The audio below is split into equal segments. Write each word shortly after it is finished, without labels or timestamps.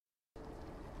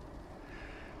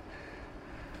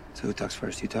So who talks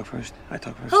first? You talk first? I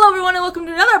talk first? Hello everyone and welcome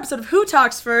to another episode of Who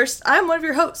Talks First. I'm one of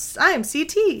your hosts. I am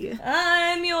CT.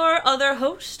 I'm your other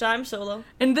host. I'm Solo.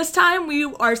 And this time we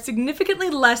are significantly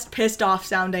less pissed off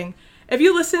sounding. If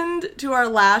you listened to our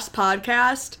last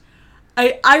podcast,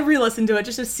 I re-listened to it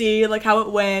just to see like how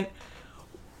it went.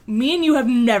 Me and you have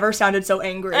never sounded so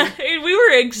angry. We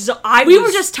were we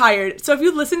were just tired. So if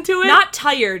you listen to it, not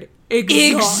tired,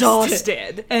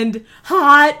 exhausted and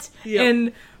hot,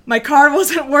 and my car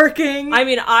wasn't working. I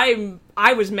mean,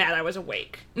 I was mad I was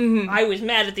awake. Mm-hmm. I was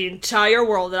mad at the entire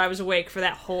world that I was awake for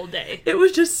that whole day. It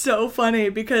was just so funny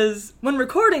because when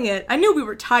recording it, I knew we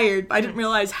were tired, but I didn't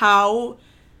realize how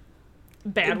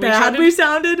bad we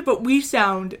sounded, but we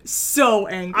sound so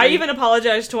angry. I even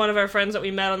apologized to one of our friends that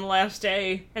we met on the last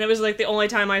day, and it was like the only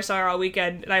time I saw her all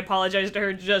weekend, and I apologized to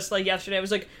her just like yesterday. I was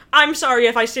like, I'm sorry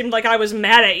if I seemed like I was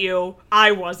mad at you.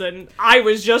 I wasn't. I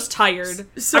was just tired.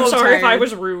 I'm sorry tired. If I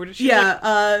was rude.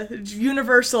 She's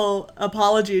universal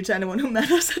apology to anyone who met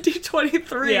us at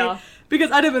D23. Yeah. Because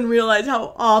I didn't even realize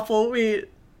how awful we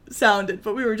sounded,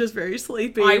 but we were just very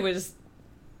sleepy. I was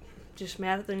just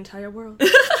mad at the entire world.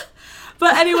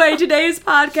 But anyway, today's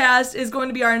podcast is going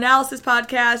to be our analysis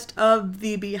podcast of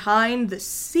the behind the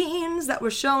scenes that were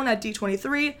shown at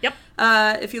D23. Yep.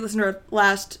 If you listen to our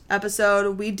last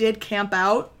episode, we did camp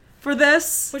out for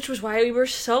this. Which was why we were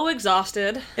so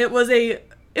exhausted. It was like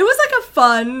a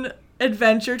fun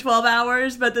adventure 12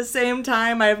 hours, but at the same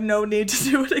time, I have no need to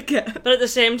do it again. But at the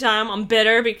same time, I'm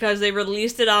bitter because they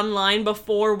released it online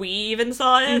before we even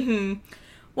saw it. Mm-hmm.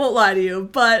 Won't lie to you,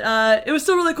 but it was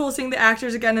still really cool seeing the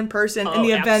actors again in person, and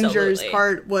the Avengers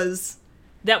part was...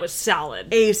 That was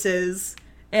solid. Aces.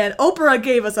 And Oprah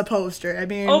gave us a poster. I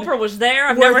mean... Oprah was there.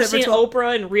 I've never seen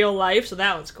Oprah in real life, so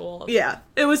that was cool. Yeah.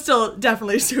 It was still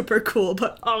definitely super cool,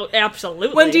 but... Oh,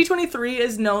 absolutely. When D23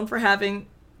 is known for having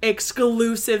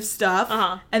exclusive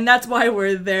stuff, and that's why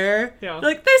we're there. Yeah.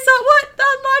 Like, they saw what?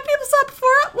 My people saw it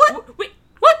before? What? Wait,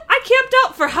 what? I camped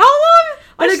out for how long?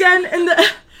 But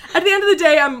again, at the end of the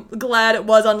day, I'm glad it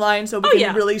was online so we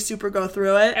can really super go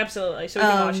through it. Absolutely, so we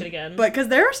can watch it again. But because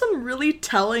there are some really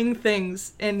telling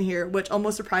things in here, which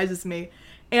almost surprises me.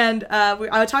 And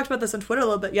I talked about this on Twitter a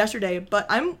little bit yesterday, but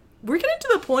we're getting to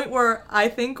the point where I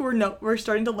think we're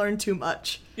starting to learn too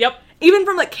much. Yep. Even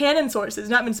from like canon sources,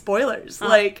 not even spoilers.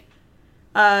 Like,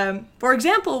 for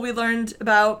example, we learned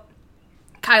about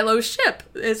Kylo's ship.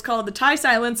 It's called the TIE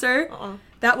Silencer.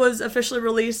 That was officially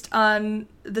released on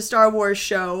the Star Wars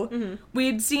show. Mm-hmm.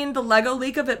 We'd seen the Lego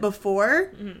leak of it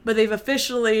before, but they've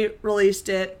officially released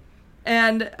it.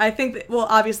 And I think,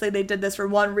 obviously they did this for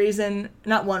one reason.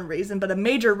 Not one reason, but a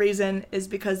major reason is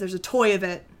because there's a toy of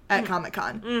it at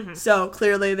Comic-Con. Mm-hmm. So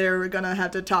clearly they were going to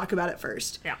have to talk about it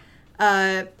first. Yeah.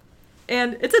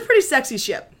 And it's a pretty sexy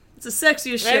ship. It's the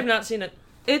sexiest ship. I have not seen it.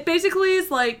 It basically is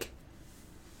like,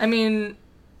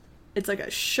 it's like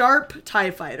a sharp TIE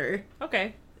fighter.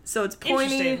 Okay. So it's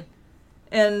pointy,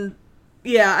 and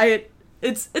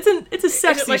it's a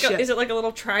sexy ship. Is it like a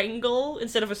little triangle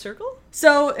instead of a circle?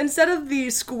 So instead of the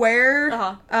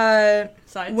square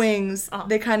wings,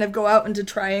 they kind of go out into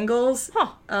triangles. Huh.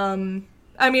 I'm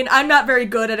not very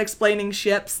good at explaining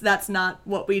ships. That's not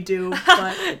what we do.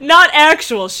 But not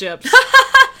actual ships.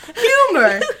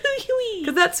 Humor,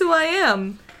 because that's who I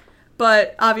am.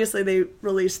 But obviously they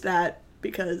released that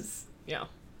because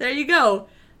there you go.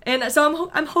 And so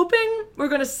I'm hoping we're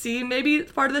going to see maybe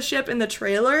part of the ship in the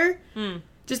trailer.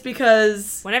 Just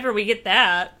because... Whenever we get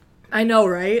that. I know,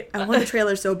 right? I want the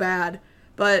trailer so bad.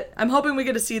 But I'm hoping we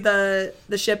get to see the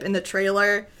ship in the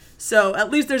trailer. So at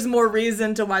least there's more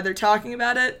reason to why they're talking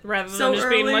about it. Rather than just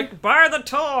being like, buy the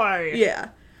toy! Yeah.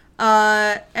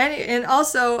 And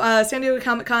also, San Diego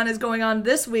Comic-Con is going on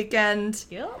this weekend.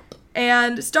 Yep.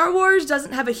 And Star Wars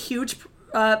doesn't have a huge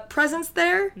presence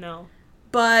there. No.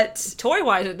 But...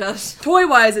 Toy-wise, it does.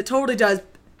 Toy-wise, it totally does.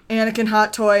 Anakin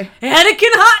Hot Toy. Anakin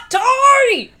Hot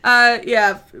Toy!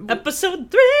 Yeah.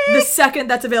 Episode 3! The second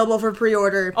that's available for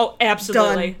pre-order. Oh,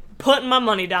 absolutely. Done. Putting my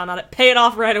money down on it. Pay it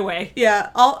off right away. Yeah,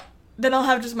 I'll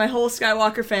have just my whole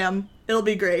Skywalker fam. It'll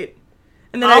be great.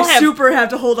 And then I have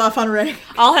to hold off on Rey.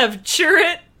 I'll have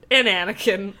Chirrut and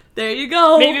Anakin. There you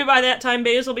go. Maybe by that time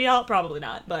Baze will be out. Probably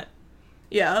not, but...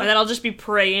 Yeah. And then I'll just be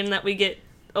praying that we get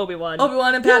Obi-Wan.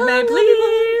 Obi-Wan and Padme,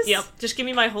 please! Yep. Just give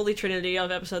me my holy trinity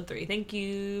of episode 3. Thank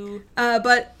you.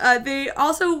 But they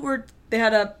also they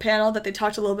had a panel that they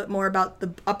talked a little bit more about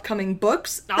the upcoming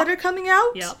books that are coming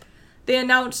out. Yep. They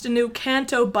announced a new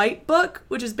Canto Bight book,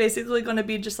 which is basically going to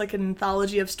be just like an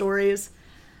anthology of stories.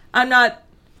 I'm not...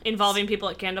 Involving people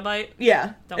at Canto Bight?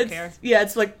 Yeah. Don't care. Yeah,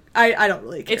 it's like... I don't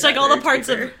really care. It's like all the parts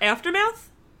of Aftermath?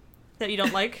 that you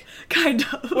don't like? Kind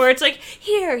of. Where it's like,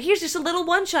 here's just a little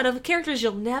one-shot of characters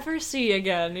you'll never see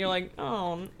again. And you're like,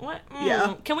 oh, what?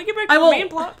 Yeah. Can we get back to the main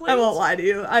plot, please? I won't lie to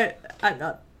you. I'm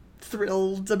not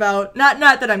thrilled about... Not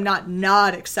that I'm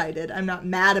not excited. I'm not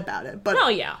mad about it, but Oh,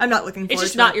 yeah. I'm not looking forward to it. It's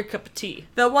just not your cup of tea.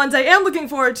 The ones I am looking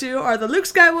forward to are the Luke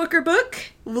Skywalker book.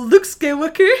 Luke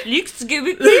Skywalker.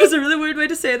 That was a really weird way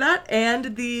to say that.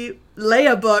 And the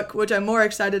Leia book, which I'm more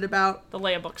excited about. The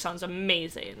Leia book sounds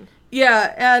amazing.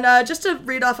 Yeah, and just to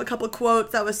read off a couple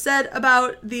quotes that was said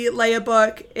about the Leia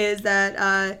book is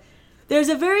that there's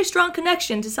a very strong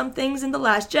connection to some things in The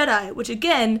Last Jedi, which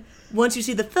again, once you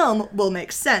see the film, will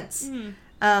make sense.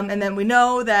 And then we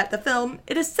know that the film,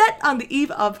 it is set on the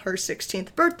eve of her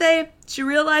 16th birthday. She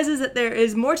realizes that there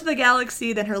is more to the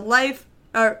galaxy than her life,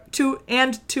 to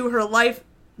her life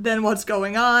than what's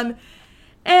going on.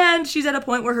 And she's at a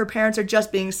point where her parents are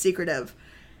just being secretive.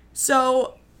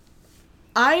 So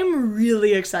I'm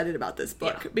really excited about this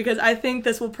book because I think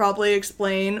this will probably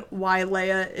explain why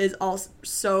Leia is also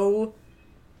so...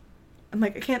 I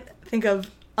can't think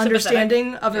of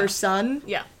understanding of her son.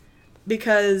 Yeah.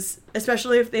 Because,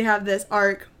 especially if they have this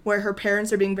arc where her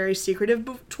parents are being very secretive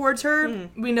towards her,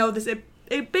 we know this.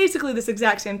 Basically, this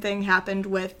exact same thing happened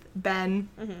with Ben.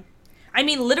 I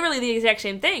mean, literally the exact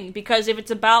same thing, because if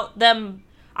it's about them,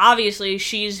 obviously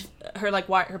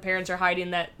why her parents are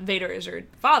hiding that Vader is her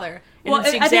father. And Well,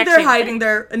 it's the I think exact they're same hiding thing.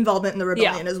 their involvement in the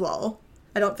rebellion as well.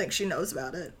 I don't think she knows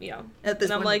about it. Yeah. At this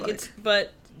and I'm point in like, the book.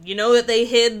 but you know that they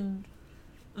hid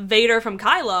Vader from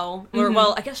Kylo, or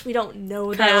well, I guess we don't know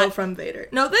Kylo that. from Vader.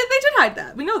 No, they did hide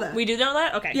that. We know that. We do know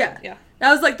that? Okay. Yeah. Yeah.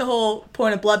 That was like the whole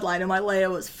point of Bloodline and why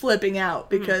Leia was flipping out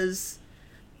because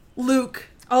Luke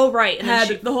Oh, right. And then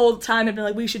had the whole time had been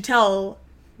like, we should tell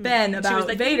Ben about was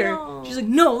like, Vader. no. She's like,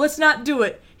 no, let's not do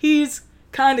it. He's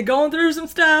kind of going through some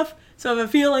stuff, so I have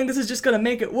a feeling this is just going to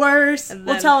make it worse. And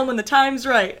We'll then- tell him when the time's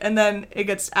right. And then it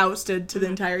gets ousted to the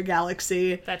entire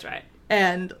galaxy. That's right.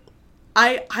 And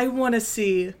I want to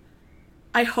see...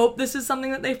 I hope this is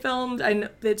something that they filmed. I know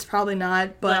it's probably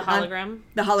not, but... The hologram?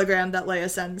 The hologram that Leia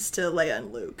sends to Leia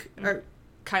and Luke. Or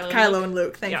Kylo and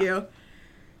Luke, thank Yeah. you.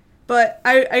 But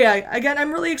again,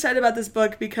 I'm really excited about this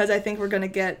book because I think we're going to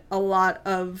get a lot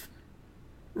of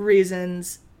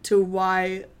reasons to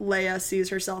why Leia sees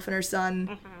herself in her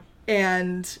son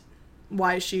and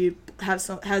why she has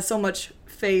so much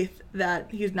faith that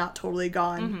he's not totally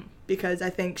gone because I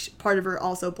think part of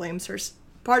her blames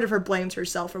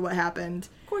herself for what happened.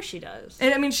 Of course she does.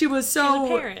 And I mean, she was so...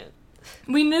 She's a parent.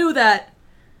 We knew that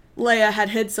Leia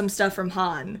had hid some stuff from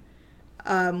Han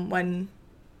when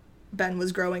Ben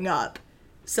was growing up.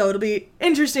 So it'll be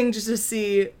interesting just to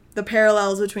see the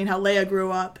parallels between how Leia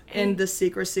grew up in this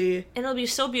secrecy. And it'll be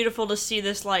so beautiful to see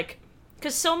this, like...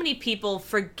 Because so many people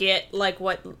forget, like,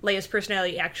 what Leia's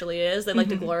personality actually is. They like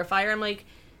to glorify her. I'm like...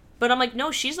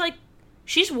 no, she's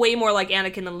way more like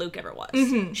Anakin than Luke ever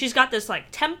was. She's got this, like,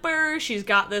 temper. She's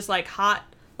got this, like, hot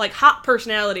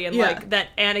personality and, like, that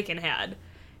Anakin had.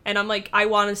 And I'm like, I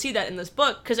want to see that in this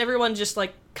book, because everyone just,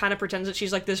 like, kind of pretends that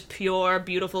she's, like, this pure,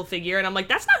 beautiful figure. And I'm like,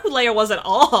 that's not who Leia was at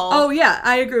all. Oh, yeah,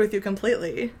 I agree with you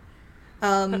completely.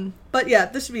 But, yeah,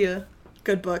 this should be a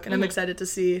good book, and I'm excited to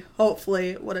see,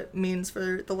 hopefully, what it means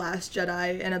for The Last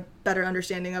Jedi and a better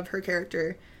understanding of her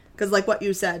character. Because, like what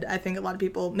you said, I think a lot of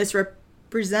people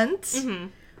misrepresent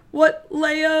what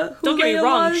Leia, who Don't get me Leia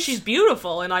wrong, was. she's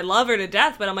beautiful, and I love her to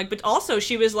death, but I'm like, but also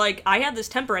she was like, I have this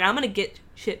temper, and I'm gonna get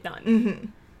shit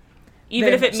done. Even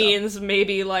Very if it much so. means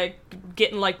maybe, like,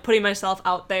 putting myself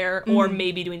out there, or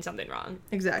maybe doing something wrong.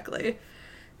 Exactly.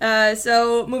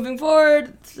 So, moving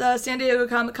forward, San Diego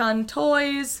Comic-Con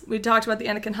toys. We talked about the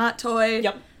Anakin hot toy.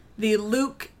 Yep. The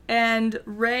Luke and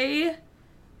Rey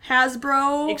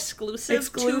Hasbro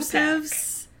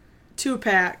Exclusives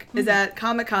 2-pack is at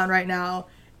Comic-Con right now.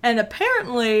 And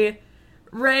apparently,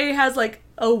 Rey has, like,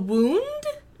 a wound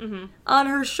on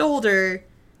her shoulder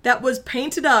that was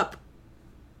painted up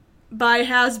by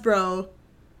Hasbro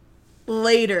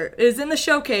later. It is in the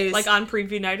showcase. Like on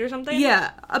preview night or something?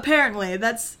 Yeah, apparently.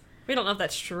 We don't know if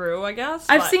that's true, I guess.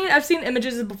 I've but- seen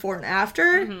images of before and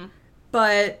after,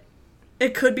 but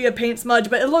it could be a paint smudge,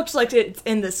 but it looks like it's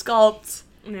in the sculpt.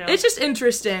 Yeah. It's just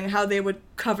interesting how they would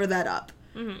cover that up.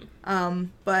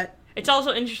 But It's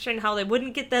also interesting how they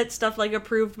wouldn't get that stuff, like,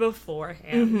 approved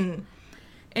beforehand.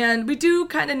 and we do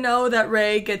kind of know that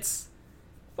Rey gets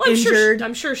Well, injured.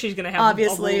 I'm sure she's gonna have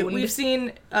Obviously, a wound. we've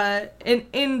seen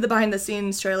in the behind the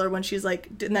scenes trailer when she's like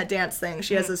in that dance thing,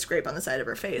 she has a scrape on the side of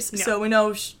her face. Yeah. So we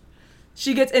know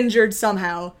she gets injured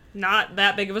somehow. Not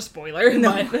that big of a spoiler,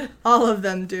 No, but... all of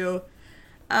them do.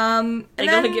 And They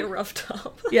then, gotta get roughed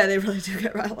up. yeah, they really do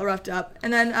get roughed up.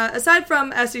 And then aside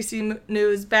from SEC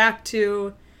news, back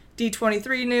to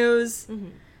D23 news.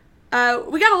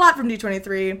 We got a lot from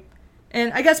D23.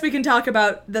 And I guess we can talk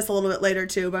about this a little bit later,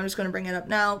 too, but I'm just going to bring it up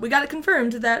now. We got it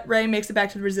confirmed that Rey makes it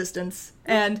back to the Resistance.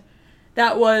 And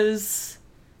that was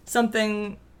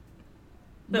something...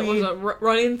 That was a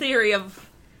running theory of...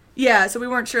 Yeah, so we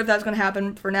weren't sure if that was going to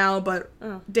happen for now, but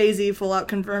Daisy full out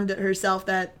confirmed it herself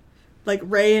that, like,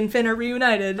 Rey and Finn are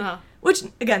reunited. Which,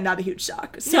 again, not a huge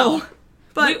shock. So, No.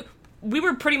 But... We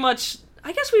were pretty much...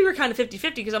 I guess we were kind of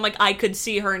 50-50, because I'm like, I could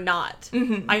see her not.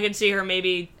 I could see her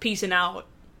maybe peacing out.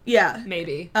 Yeah.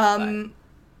 Maybe.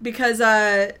 Because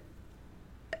I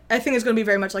think it's going to be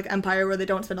very much like Empire, where they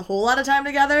don't spend a whole lot of time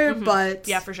together, but...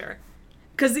 Yeah, for sure.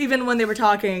 Because even when they were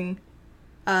talking,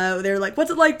 they were like, what's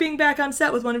it like being back on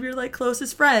set with one of your, like,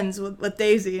 closest friends with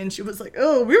Daisy? And she was like,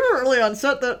 oh, we weren't really on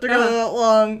set together that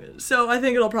long. So I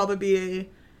think it'll probably be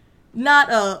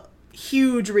not a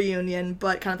huge reunion,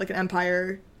 but kind of like an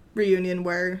Empire reunion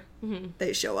where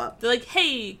they show up. They're like,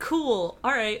 hey, cool,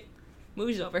 alright,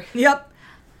 movie's over. Yep.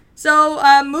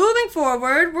 So, moving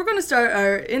forward, we're going to start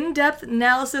our in-depth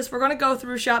analysis. We're going to go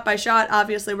through shot by shot.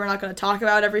 Obviously, we're not going to talk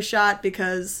about every shot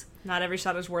because... Not every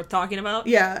shot is worth talking about.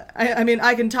 Yeah, I mean,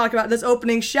 I can talk about this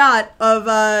opening shot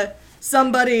of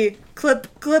somebody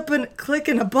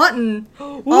clicking a button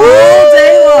all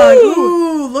day long.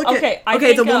 Ooh, look at... Okay,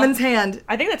 it's a woman's hand.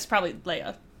 I think that's probably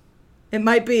Leia. It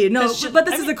might be. No, but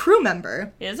this is a crew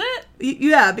member. Is it?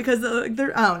 Yeah, because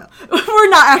they're... I don't know. We're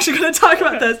not actually going to talk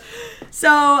about this. So,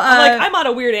 I'm on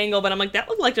a weird angle, but I'm like, that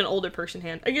looked like an older person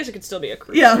hand. I guess it could still be a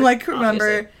crew. Yeah, I'm like, crew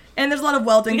member. And there's a lot of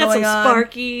welding going on. We got some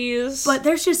Sparkies. But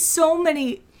there's just so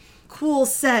many cool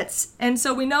sets. And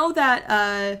so we know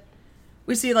that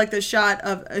we see, like, the shot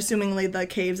of, assumingly, the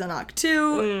caves on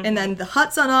Ahch-To, and then the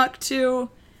huts on Ahch-To,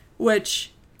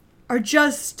 which are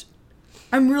just...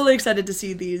 I'm really excited to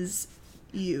see these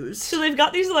used. So they've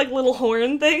got these, like, little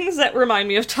horn things that remind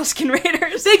me of Tusken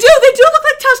Raiders. They do look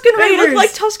like Tusken Raiders! They look like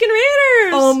Tusken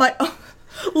Raiders! Oh my... Oh.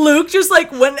 Luke just, like,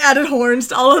 went and added horns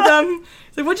to all of them.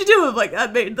 He's like, what'd you do? Like,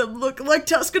 that made them look like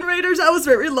Tusken Raiders. I was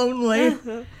very lonely.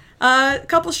 A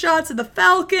couple shots of the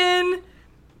Falcon.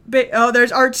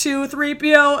 There's R2,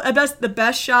 3PO. The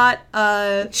best shot.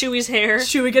 Chewie's hair.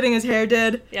 Chewie getting his hair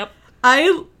did. Yep.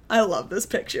 I love this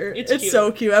picture. It's cute.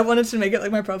 So cute. I wanted to make it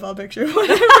like my profile picture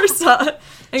when I first saw it.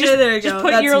 There you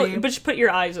go. Just put your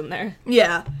eyes in there.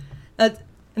 Yeah. That's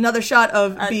another shot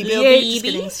of BB-8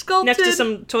 getting sculpted. Next to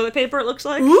some toilet paper, it looks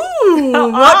like. Ooh,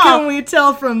 what can we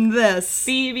tell from this?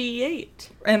 BB-8.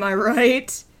 Am I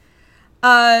right?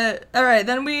 Alright,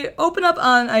 then we open up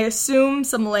on, I assume,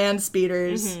 some land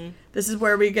speeders. This is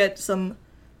where we get some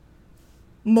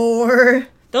more...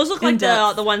 Those look like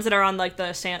the ones that are on, like,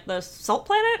 the salt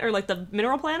planet, or, like, the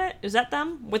mineral planet? Is that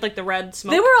them? With, like, the red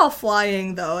smoke? They were all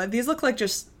flying, though. These look like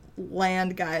just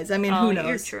land guys. I mean, who knows?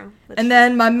 You're true. And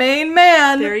then my main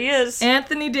man... There he is.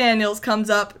 Anthony Daniels comes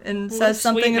up and says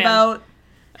something about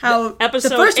how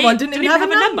the first 8 one didn't even have a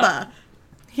number.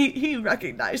 He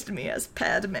recognized me as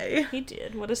Padme. He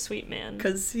did. What a sweet man.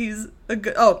 Because he's a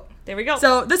good... Oh. There we go.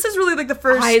 So this is really like the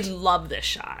first... I love this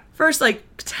shot. First, like,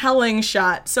 telling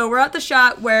shot. So we're at the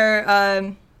shot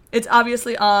where it's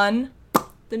obviously on...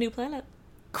 The new planet.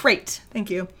 Crate. Thank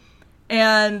you.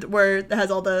 And where it has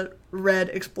all the red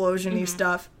explosion-y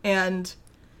stuff. And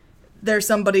there's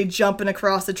somebody jumping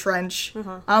across a trench.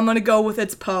 I'm gonna go with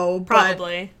it's Poe.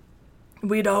 Probably. But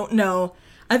we don't know.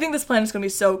 I think this planet's gonna be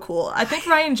so cool. I think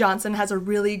Rian Johnson has a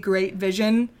really great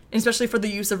vision, especially for the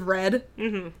use of red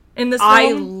in this film.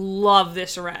 I love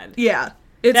this red. Yeah.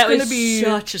 It's gonna be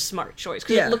such a smart choice,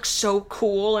 because it looks so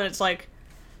cool, and it's, like,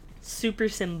 super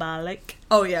symbolic.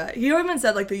 Oh, yeah. He even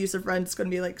said, like, the use of red is gonna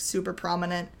be, like, super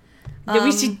prominent. Then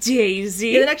we see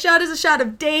Daisy. The next shot is a shot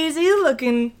of Daisy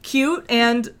looking cute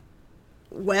and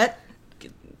wet.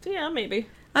 Yeah, maybe.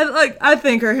 I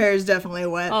think her hair is definitely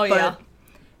wet. Oh, yeah.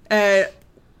 But,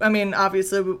 I mean,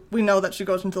 obviously, we know that she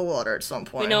goes into the water at some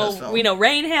point in this film. We know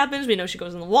rain happens. We know she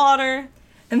goes in the water.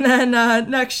 And then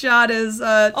next shot is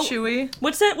Chewie.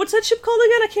 What's that ship called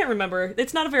again? I can't remember.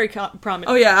 It's not a very prominent.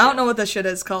 Oh yeah, I don't know what this shit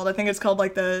is called. I think it's called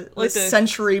like the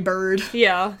Century Bird.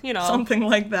 Yeah, you know, something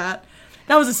like that.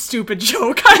 That was a stupid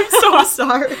joke. I'm so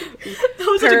sorry. That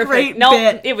was a great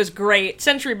bit. It was great.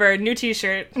 Century Bird, new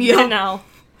T-shirt. Yeah. Now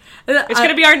it's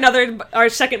gonna be our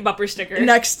second bumper sticker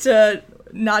next to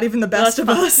Not Even the Best of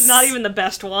Us. Not even the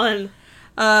best one.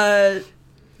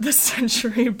 the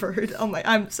Century Bird. Oh my,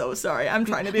 I'm so sorry. I'm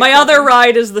trying to be... My other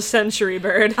ride is the Century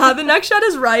Bird. The next shot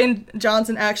is Ryan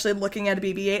Johnson actually looking at a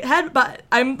BB-8 head, but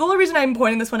the only reason I'm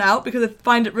pointing this one out because I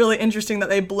find it really interesting that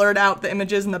they blurred out the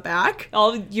images in the back.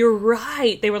 Oh, you're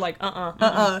right. They were like,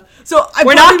 So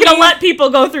we're not gonna let people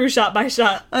go through shot by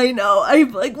shot. I know.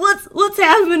 I'm like, what's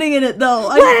happening in it though?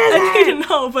 I need to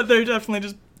know, but they're definitely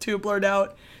just too blurred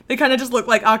out. They kind of just look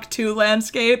like Octu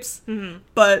landscapes,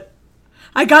 but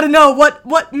I gotta know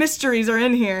what mysteries are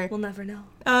in here. We'll never know.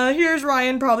 Here's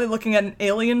Ryan probably looking at an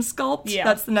alien sculpt. Yeah.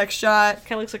 That's the next shot.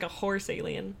 Kind of looks like a horse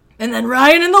alien. And then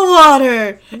Ryan in the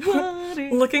water.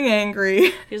 Looking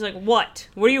angry. He's like, what?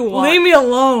 What do you want? Leave me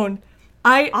alone.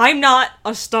 I'm not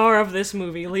a star of this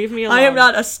movie. Leave me alone. I am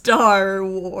not a Star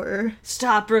War.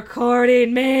 Stop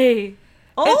recording me.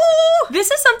 Oh! And this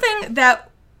is something that...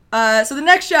 so the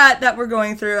next shot that we're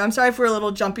going through, I'm sorry if we're a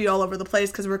little jumpy all over the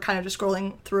place because we're kind of just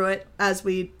scrolling through it as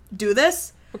we do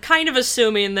this. We're kind of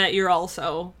assuming that you're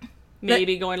also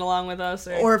maybe going along with us.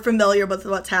 Or familiar with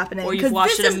what's happening. Or you've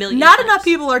watched it a million Not times. enough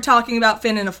people are talking about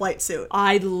Finn in a flight suit.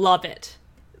 I love it.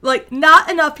 Like,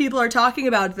 not enough people are talking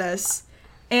about this.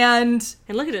 And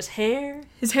look at his hair.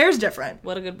 His hair's different.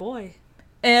 What a good boy.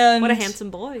 And what a handsome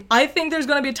boy. I think there's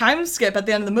going to be a time skip at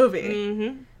the end of the movie.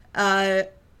 Mm-hmm.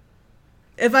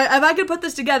 If I could put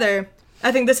this together,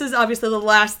 I think this is obviously the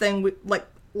last thing,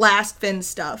 last Finn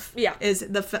stuff. Yeah. Is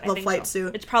the flight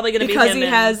suit. It's probably going to be because him he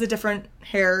has a different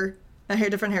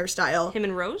different hairstyle. Him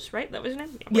and Rose, right? That was his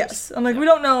name? Yeah, yes. I'm like, we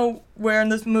don't know where in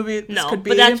this movie this could be.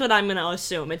 But that's what I'm going to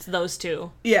assume. It's those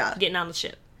two. Yeah. Getting on the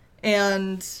ship.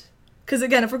 And, because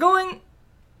again, if we're going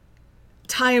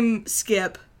time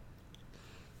skip,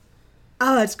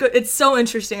 it's good. It's so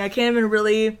interesting. I can't even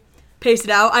really pace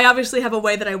it out. I obviously have a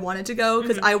way that I want it to go,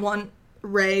 because I want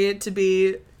Rey to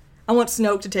be... I want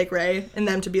Snoke to take Rey, and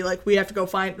them to be like, we have to go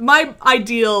find... My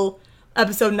ideal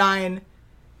episode 9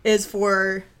 is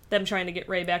for... Them trying to get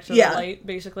Rey back to the light,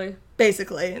 basically.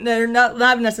 Basically. They're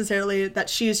not necessarily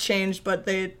that she's changed, but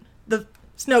the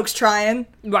Snoke's trying.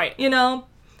 Right. You know?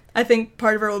 I think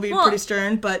part of her will be pretty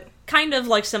stern, but... Kind of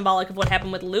like symbolic of what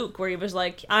happened with Luke, where he was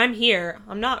like, I'm here.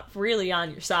 I'm not really on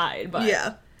your side, but...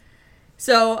 Yeah.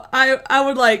 So, I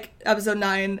would like episode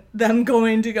 9, them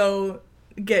going to go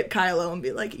get Kylo and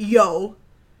be like, yo,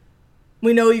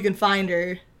 we know you can find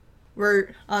her.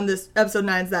 We're on this, episode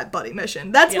 9's that buddy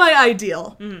mission. That's my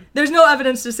ideal. Mm-hmm. There's no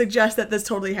evidence to suggest that this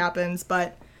totally happens,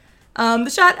 but the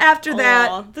shot after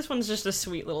that... This one's just a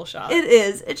sweet little shot. It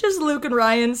is. It's just Luke and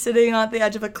Ryan sitting on the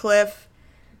edge of a cliff.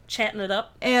 Chatting it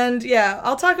up. And yeah,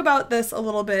 I'll talk about this a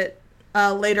little bit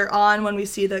later on when we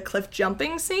see the cliff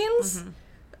jumping scenes. Mm-hmm.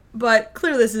 But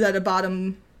clearly this is at the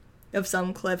bottom of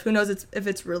some cliff. Who knows if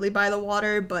it's really by the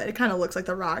water, but it kind of looks like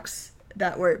the rocks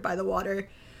that were by the water.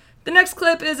 The next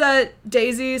clip is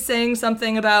Daisy saying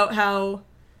something about how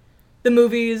the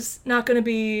movie's not going to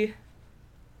be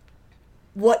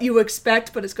what you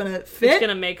expect, but it's going to fit. It's going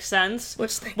to make sense.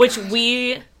 Which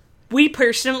we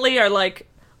personally are like,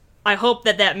 I hope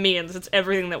that means it's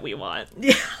everything that we want.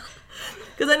 Yeah.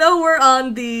 Because I know we're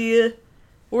on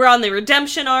the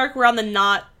redemption arc. We're on the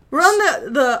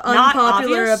the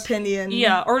unpopular opinion.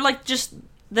 Yeah, or like just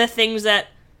the things that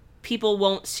people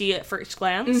won't see at first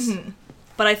glance. Mm-hmm.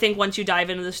 But I think once you dive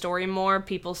into the story more,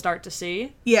 people start to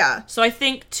see. Yeah. So I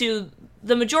think to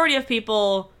the majority of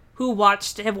people who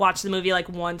have watched the movie like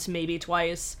once, maybe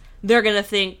twice, they're going to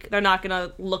think, they're not going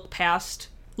to look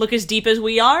as deep as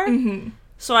we are. Mm-hmm.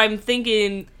 So I'm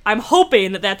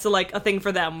hoping that that's like a thing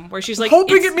for them, where she's like...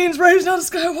 it means Rey's not a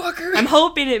Skywalker. I'm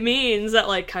hoping it means that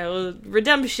like Kylo's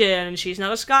redemption, and she's not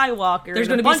a Skywalker. There's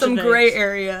going to be some gray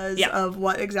areas of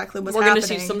what exactly was happening. We're going to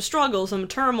see some struggle, some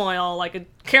turmoil, like a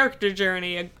character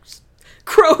journey, a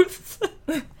growth.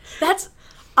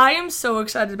 I am so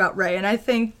excited about Rey, and I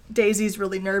think Daisy's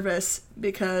really nervous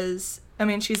because, I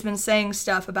mean, she's been saying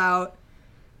stuff about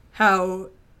how...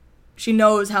 She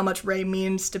knows how much Rey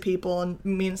means to people and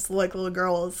means to, like, little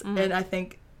girls. Mm-hmm. And I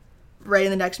think Rey in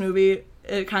the next movie,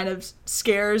 it kind of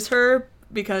scares her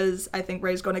because I think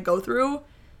Rey's going to go through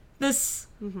this,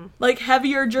 like,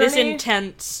 heavier journey. This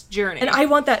intense journey. And I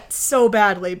want that so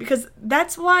badly because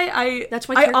that's why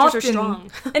characters are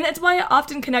strong. And that's why I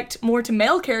often connect more to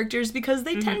male characters because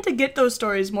they tend to get those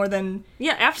stories more than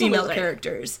female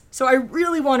characters. So I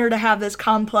really want her to have this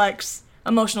complex...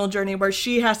 emotional journey where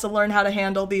she has to learn how to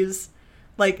handle these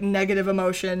like negative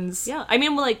emotions. Yeah, I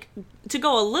mean, like, to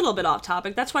go a little bit off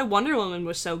topic, that's why Wonder Woman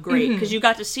was so great, because you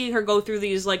got to see her go through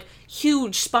these like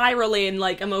huge spiraling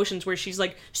like emotions where she's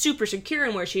like super secure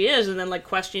in where she is, and then like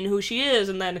questioning who she is,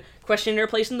 and then questioning her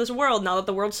place in this world now that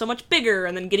the world's so much bigger,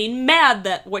 and then getting mad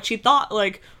that what she thought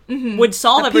like would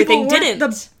solve everything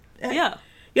didn't.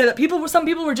 Yeah, that some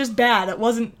people were just bad. It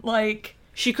wasn't like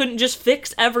she couldn't just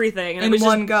fix everything, and in it was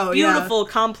one just go. beautiful,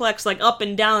 complex, like up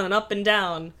and down and up and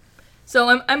down.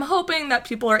 So I'm hoping that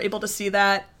people are able to see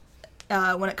that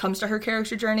when it comes to her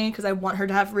character journey, because I want her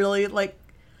to have really like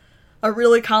a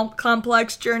really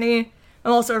complex journey.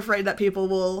 I'm also afraid that people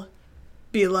will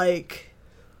be like,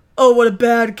 oh, what a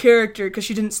bad character, because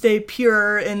she didn't stay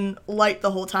pure and light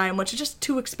the whole time, which is just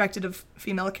too expected of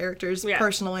female characters,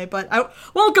 personally. But I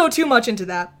won't go too much into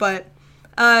that. But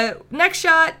next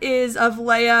shot is of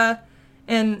Leia,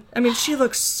 and, I mean, she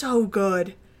looks so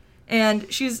good.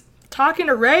 And she's talking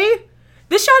to Rey.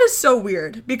 This shot is so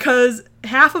weird, because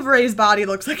half of Rey's body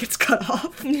looks like it's cut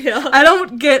off. Yeah. I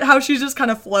don't get how she's just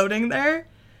kind of floating there.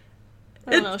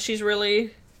 I don't know, she's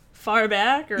really far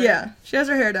back? Or... Yeah, she has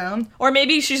her hair down. Or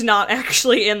maybe she's not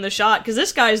actually in the shot, because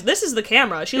this is the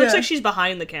camera. She looks like she's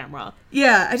behind the camera.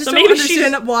 Yeah, I just don't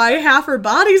understand why half her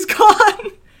body's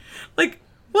gone. Like,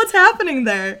 what's happening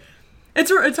there? It's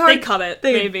hard. They cut it,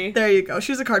 maybe. There you go.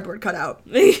 She's a cardboard cutout.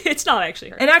 It's not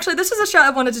actually her. And actually, this is a shot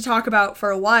I've wanted to talk about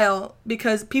for a while,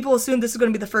 because people assume this is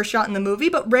going to be the first shot in the movie,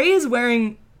 but Rey is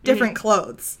wearing different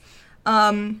clothes.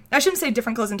 I shouldn't say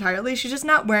different clothes entirely. She's just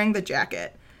not wearing the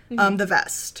jacket, the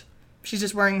vest. She's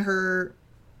just wearing her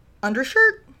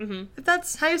undershirt, if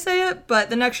that's how you say it. But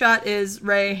the next shot is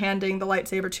Rey handing the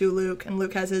lightsaber to Luke, and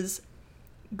Luke has his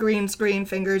green screen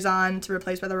fingers on to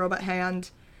replace by the robot hand.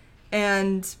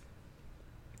 And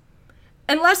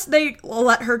unless they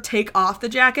let her take off the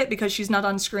jacket because she's not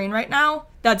on screen right now,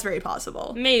 that's very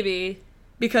possible. Maybe.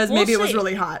 Because maybe it was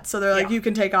really hot. So they're like, you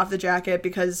can take off the jacket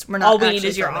because we're not all we actually need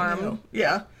is your filming arm. you.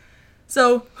 Yeah.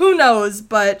 So, who knows,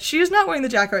 but she is not wearing the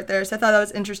jacket right there, so I thought that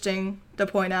was interesting to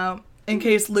point out, in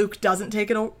case Luke doesn't take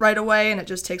it right away, and it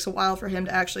just takes a while for him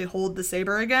to actually hold the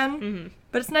saber again.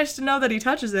 But it's nice to know that he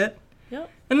touches it. Yep.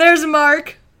 And there's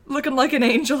Mark, looking like an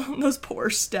angel. Those poor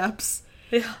steps.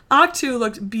 Yeah. Ahch-To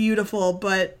looked beautiful,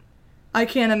 but I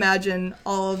can't imagine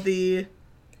all of the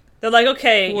They're like,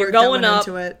 okay, you're work that going went up.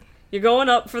 into it. You're going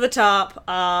up for the top.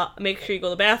 Make sure you go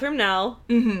to the bathroom now.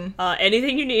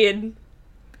 Anything you need.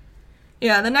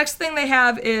 Yeah, the next thing they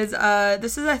have is,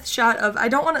 this is a shot of, I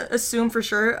don't want to assume for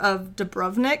sure, of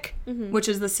Dubrovnik, which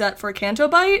is the set for Canto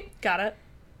Bight. Got it.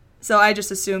 So I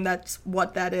just assume that's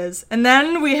what that is. And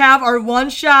then we have our one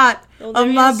shot of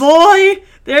he my is. boy.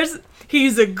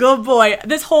 He's a good boy.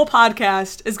 This whole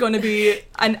podcast is going to be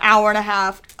an hour and a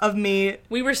half of me.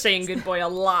 We were saying good boy a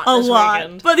lot A this lot.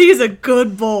 weekend. But he's a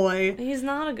good boy. He's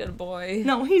not a good boy.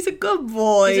 No, he's a good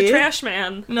boy. He's a trash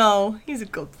man. No, he's a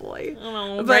good boy. I don't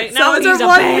know. But Right so now it's he's our a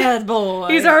one- bad boy.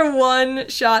 He's our one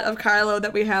shot of Kylo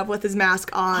that we have with his mask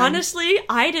on. Honestly,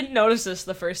 I didn't notice this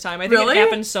the first time. I think Really? it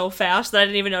happened so fast that I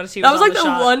didn't even notice he was That was on like the the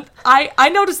shot. one I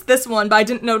noticed this one, but I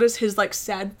didn't notice his like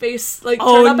sad face like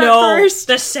Oh turn up no! at first.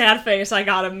 The sad face I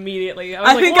got immediately. I was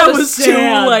I like, think what I a was too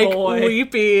sad like boy.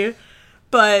 weepy,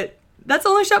 but that's the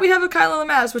only shot we have of Kylo in the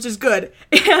mask, which is good.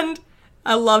 And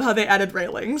I love how they added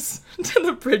railings to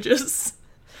the bridges.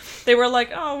 They were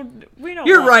like, oh, we don't.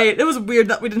 You're want- right. It was weird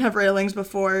that we didn't have railings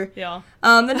before. Yeah.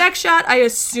 The next shot I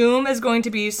assume is going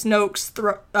to be Snoke's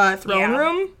throne Yeah.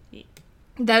 room.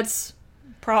 That's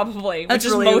Probably, That's which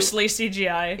is really- mostly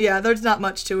CGI. yeah. There's not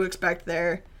much to expect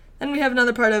there. Then we have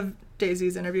another part of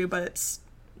Daisy's interview, but it's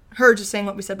her just saying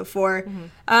what we said before.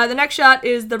 The next shot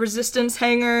is the Resistance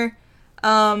hangar.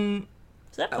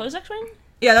 Is that Pose X-Wing?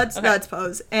 Yeah, that's Okay.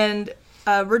 Pose, and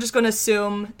we're just going to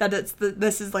assume that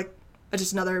this is like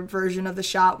just another version of the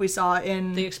shot we saw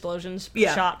in The explosions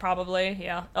Yeah. shot, probably.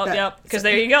 Yeah. Oh, that- yep. Because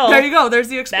there you go. There you go. There's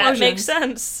the explosion. That makes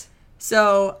sense.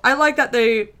 So I like that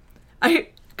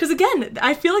because again,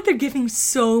 I feel like they're giving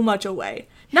so much away.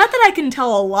 Not that I can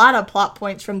tell a lot of plot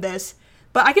points from this,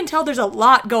 but I can tell there's a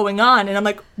lot going on, and I'm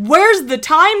like, where's the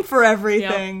time for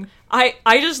everything? Yep.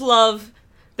 I just love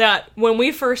that when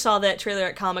we first saw that trailer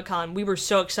at Comic-Con, we were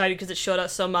so excited because it showed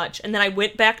us so much. And then I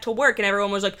went back to work and everyone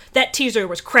was like, that teaser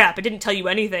was crap. It didn't tell you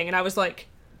anything. And I was like,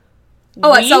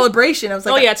 Oh, at we? Celebration. I was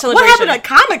like, Oh, yeah, at what Celebration. happened at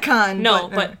Comic-Con? No,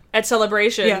 but at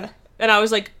Celebration. Yeah. And I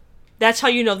was like, that's how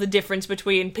you know the difference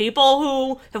between people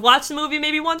who have watched the movie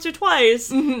maybe once or twice.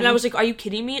 And I was like, are you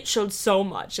kidding me? It showed so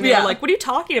much. And they Yeah. were like, what are you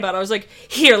talking about? I was like,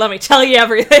 here, let me tell you thing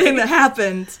everything. that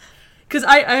happened. Because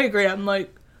I agree. I'm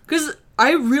like, because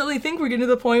I really think we're getting to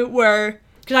the point where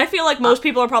Because I feel like most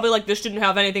people are probably like, this didn't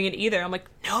have anything in either. I'm like,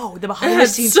 no, the it behind the had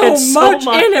scenes so had much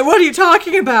in it. What are you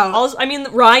talking about? Also, I mean,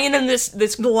 Ryan in this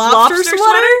lobster lobster sweater?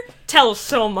 sweater tells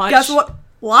so much. Guess what?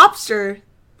 Lobster,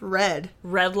 red.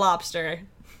 Red Lobster.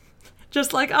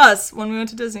 Just like us when we went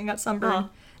to Disney and got sunburned. Uh-huh.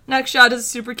 Next shot is a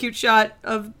super cute shot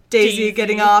of Daisy Daisy.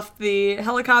 getting off the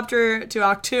helicopter to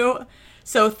Ahch-To.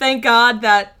 So thank God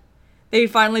that they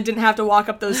finally didn't have to walk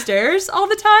up those stairs all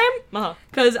the time. Uh-huh.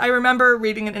 Because I remember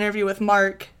reading an interview with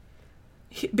Mark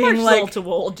being Mark's like, a little too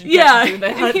old to yeah, do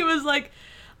that. and he was like,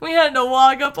 we had to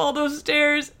walk up all those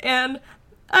stairs, and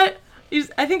I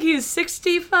think he's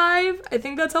 65. I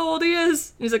think that's how old he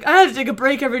is. He's like, I had to take a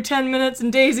break every 10 minutes,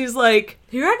 and Daisy's like,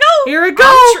 Here I go. Here I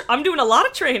go. I'm doing a lot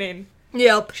of training.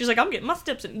 Yep. She's like, I'm getting my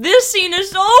steps in. This scene is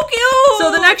so cute.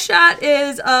 So the next shot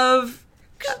is of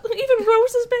even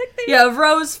Rose is back there. Yeah, of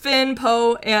Rose, Finn,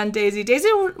 Poe, and Daisy. Daisy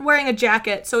wearing a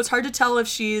jacket, so it's hard to tell if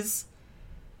she's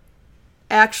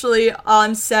actually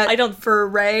on set for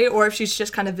Rey or if she's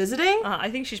just kind of visiting.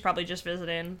 I think she's probably just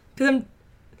visiting. Because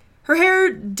her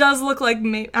hair does look like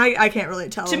I can't really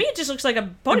tell. To me, it just looks like a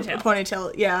ponytail. A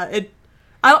ponytail, yeah.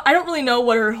 I don't really know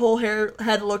what her whole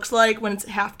head looks like when it's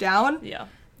half down. Yeah.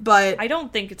 But I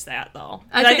don't think it's that, though.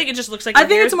 I think it just looks like I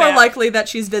think it's more likely that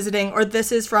she's visiting, or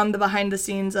this is from the behind the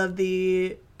scenes of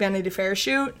the Vanity Fair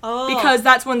shoot. Oh. Because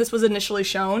that's when this was initially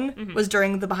shown, was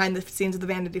during the behind the scenes of the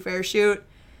Vanity Fair shoot.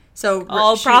 So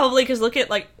probably because look at,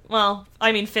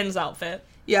 Finn's outfit.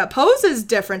 Yeah, Poe's is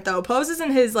different, though. Poe's is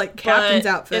in his, captain's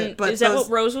outfit. But is that what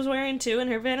Rose was wearing, too, in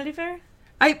her Vanity Fair?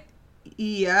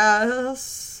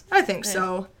 Yes, I think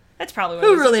so. That's probably what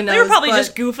Who really knows? They were probably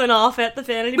just goofing off at the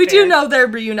Vanity Fair. We do know they're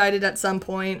reunited at some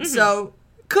point, so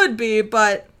could be,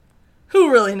 but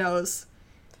who really knows?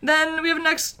 Then we have a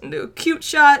next cute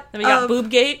shot. Then we got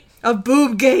Boobgate. Of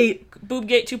Boobgate.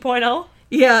 Boobgate 2.0.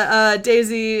 Yeah,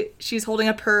 Daisy, she's holding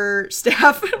up her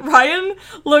staff. Ryan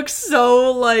looks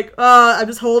so I'm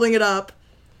just holding it up.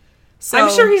 So,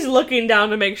 I'm sure he's looking down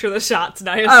to make sure the shot's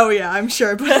nice. Oh, yeah, I'm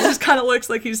sure, but it just kind of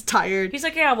looks like he's tired. He's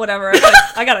like, yeah, whatever.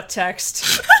 I got a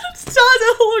text.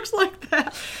 It looks like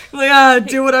that. Like,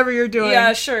 do whatever you're doing.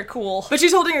 Yeah, sure, cool. But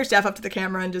she's holding her staff up to the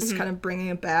camera and just kind of bringing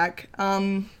it back.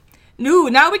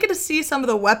 Now we get to see some of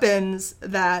the weapons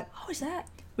that... What was that?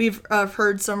 We've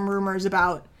heard some rumors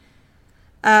about.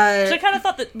 So I kind of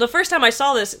thought that the first time I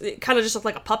saw this, it kind of just looked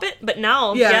like a puppet, but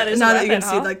now, it is now a that weapon, you can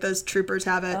see, those troopers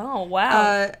have it. Oh,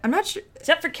 wow. I'm not sure. Is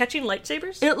that for catching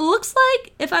lightsabers? It looks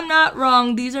like, if I'm not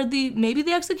wrong, these are maybe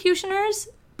the executioners,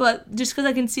 but just because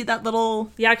I can see that little...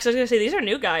 Yeah, because I was going to say, these are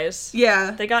new guys. Yeah.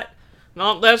 They got...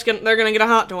 No, they're going to get a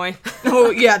hot toy.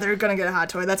 Oh, yeah, they're going to get a hot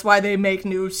toy. That's why they make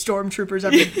new stormtroopers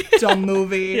every dumb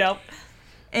movie. Yep.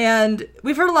 And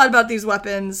we've heard a lot about these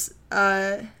weapons,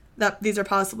 that these are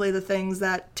possibly the things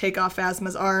that take off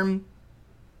Phasma's arm.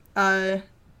 I'm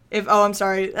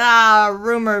sorry.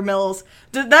 Rumor mills.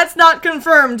 That's not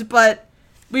confirmed, but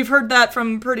we've heard that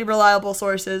from pretty reliable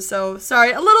sources. So,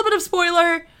 sorry, a little bit of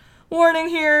spoiler warning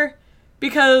here,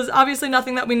 because obviously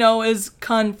nothing that we know is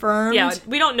confirmed. Yeah,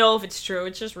 we don't know if it's true.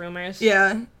 It's just rumors.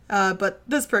 Yeah, but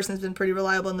this person's been pretty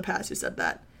reliable in the past who said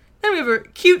that. Then we have a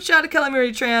cute shot of Kelly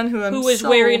Marie Tran, who was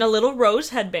wearing a little rose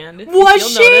headband. Was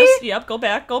she? Notice. Yep, go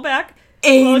back.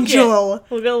 Angel.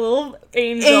 Look at a little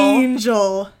angel.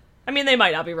 Angel. I mean, they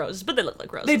might not be roses, but they look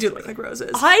like roses. They do look like roses.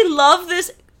 I love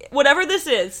this. Whatever this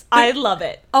is, I love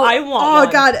it. I want one.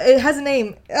 Oh god, it has a name.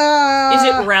 Is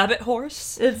it rabbit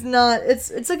horse? It's not.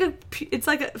 It's like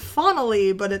a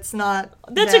fawnily, but it's not.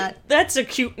 That's a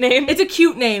cute name. It's a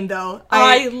cute name though.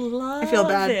 I feel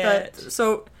bad, it. but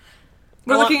so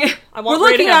we're looking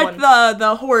at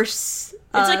the horse.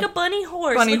 It's like a bunny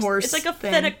horse. It's like a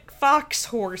thing. fennec fox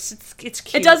horse. It's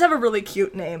cute. It does have a really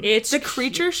cute name. It's the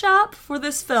creature shop for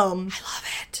this film. I love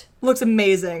it. Looks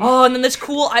amazing. Oh, and then this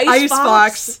cool ice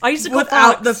fox. Icicle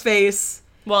without fox. the face.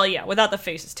 Well, yeah, without the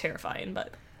face is terrifying,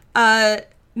 but...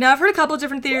 Now, I've heard a couple of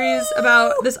different theories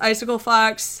about this icicle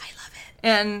fox. I love it.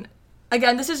 And,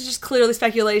 again, this is just clearly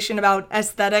speculation about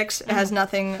aesthetics. It has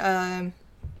nothing,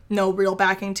 no real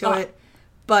backing to it.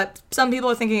 But some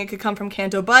people are thinking it could come from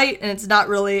Canto Bight, and it's not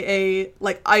really a,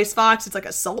 ice fox. It's like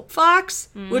a salt fox,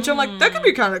 which I'm like, that could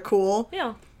be kind of cool.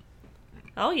 Yeah.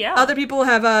 Oh, yeah. Other people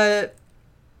have,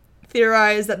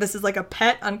 theorized that this is like a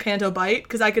pet on Canto Bight,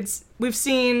 because we've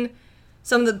seen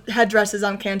some of the headdresses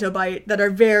on Canto Bight that are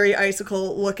very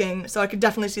icicle looking, so I could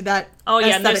definitely see that. Oh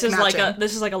yeah, this is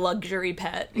matching. like a luxury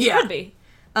pet. Yeah. It could be.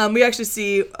 We actually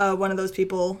see one of those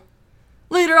people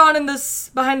later on in this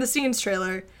behind the scenes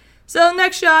trailer. So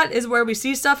next shot is where we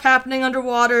see stuff happening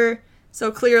underwater.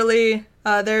 So clearly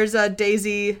there's a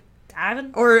Daisy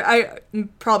diving, or I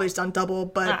probably stunt double,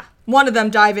 but one of them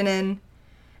diving in.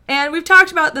 And we've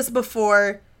talked about this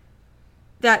before,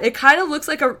 that it kind of looks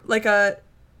like a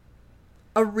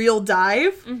real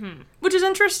dive, which is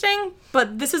interesting,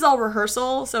 but this is all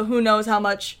rehearsal, so who knows how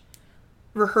much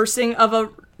rehearsing of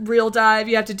a real dive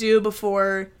you have to do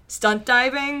before stunt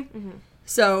diving.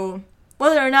 So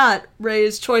whether or not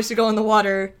Rey's choice to go in the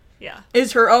water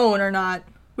is her own or not,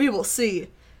 we will see.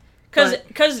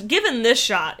 Because given this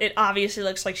shot, it obviously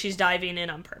looks like she's diving in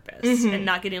on purpose and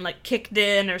not getting, like, kicked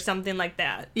in or something like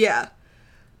that. Yeah.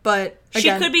 But,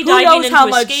 again, she could be diving in to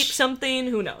escape something.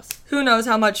 Who knows? Who knows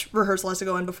how much rehearsal has to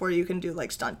go in before you can do,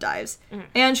 like, stunt dives. Mm-hmm.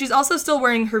 And she's also still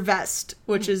wearing her vest,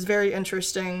 which is very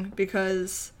interesting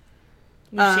because...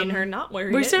 We've seen her not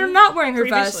wearing her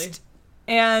vest.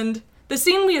 And the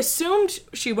scene we assumed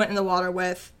she went in the water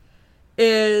with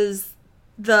is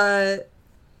the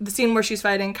scene where she's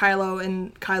fighting Kylo,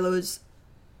 and Kylo's...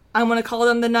 I want to call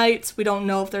them the Knights. We don't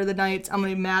know if they're the Knights. I'm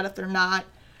going to be mad if they're not.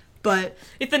 But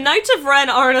if the Knights of Ren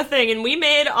aren't a thing, and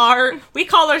we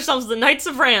call ourselves the Knights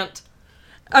of Rant.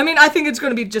 I mean, I think it's going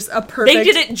to be just a perfect... They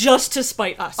did it just to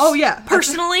spite us. Oh, yeah.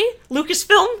 Personally,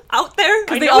 Lucasfilm, out there,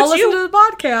 because they all listen to the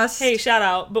podcast. Hey, shout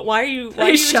out. But why are you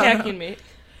attacking me?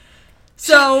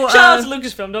 So, shout out to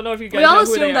Lucasfilm. Don't know if you guys know who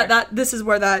they are. We all assume that this is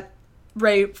where that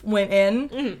Rey went in.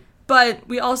 Mm-hmm. But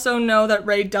we also know that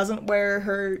Rey doesn't wear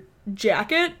her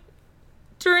jacket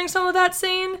during some of that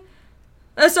scene.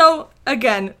 So,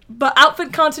 again, but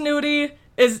outfit continuity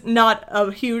is not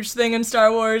a huge thing in Star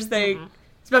Wars. They,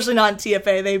 especially not in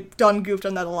TFA, they've goofed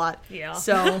on that a lot. Yeah.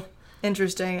 So,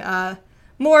 interesting.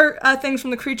 More things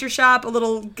from the Creature Shop. A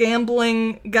little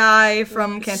gambling guy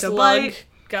from Canto Bight.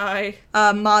 Guy.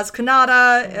 Maz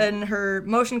Kanata and her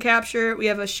motion capture. We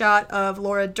have a shot of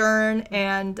Laura Dern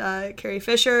and Carrie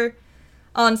Fisher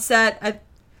on set.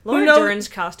 Laura Dern's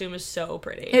costume is so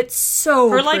pretty. It's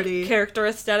so pretty. Her, like, character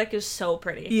aesthetic is so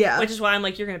pretty. Yeah. Which is why I'm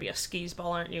like, you're going to be a skis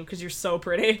ball, aren't you? Because you're so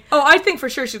pretty. Oh, I think for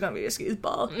sure she's going to be a skis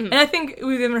ball. Mm. And I think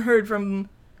we've even heard from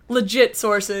legit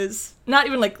sources, not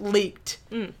even, like, leaked,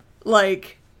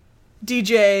 like,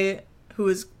 DJ, who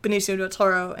is Benicio del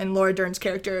Toro, and Laura Dern's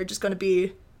character are just going to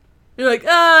be, you're like,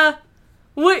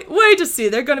 wait to see.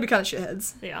 They're going to be kind of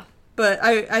shitheads. Yeah. But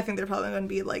I think they're probably going to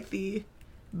be, like, the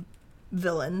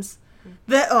villains.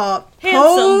 Poe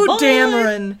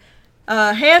Dameron,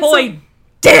 handsome Poe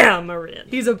Dameron.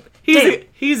 He's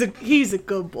a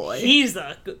good boy. He's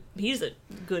a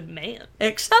good man.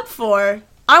 Except for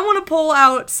I want to pull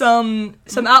out some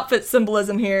outfit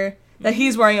symbolism here that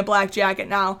he's wearing a black jacket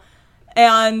now,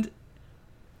 and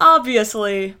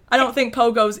obviously I don't think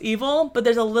Poe goes evil, but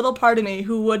there's a little part of me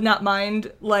who would not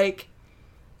mind like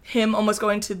him almost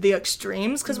going to the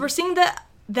extremes because we're seeing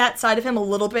that side of him a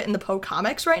little bit in the Poe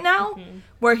comics right now,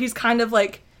 where he's kind of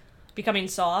like becoming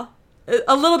Saw.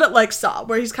 A little bit like Saw,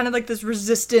 where he's kind of like this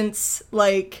resistance,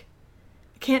 like,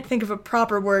 I can't think of a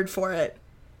proper word for it,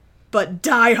 but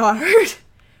diehard.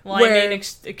 Well, I mean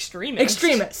extremist.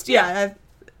 Extremist, yeah.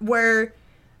 Where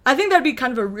I think that'd be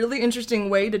kind of a really interesting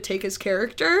way to take his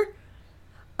character.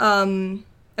 I mean,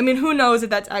 who knows if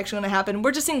that's actually going to happen.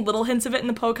 We're just seeing little hints of it in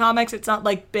the Poe comics. It's not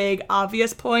like big,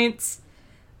 obvious points.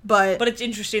 But it's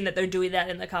interesting that they're doing that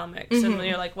in the comics. And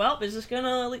you're like, well, is this going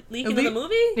to leak into the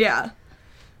movie? Yeah.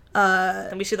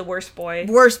 And we see the worst boy.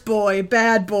 Worst boy,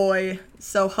 bad boy.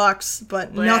 So Hux,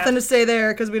 but nothing to say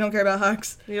there because we don't care about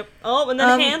Hux. Yep. Oh, and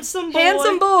then Handsome Boy.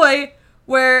 Handsome Boy,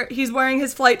 where he's wearing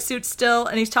his flight suit still,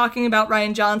 and he's talking about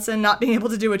Rian Johnson not being able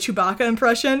to do a Chewbacca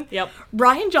impression. Yep.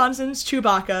 Rian Johnson's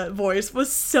Chewbacca voice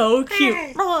was so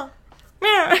cute.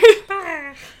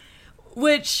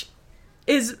 Which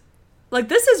is... Like,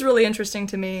 this is really interesting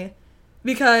to me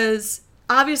because,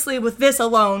 obviously, with this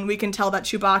alone, we can tell that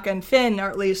Chewbacca and Finn are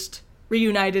at least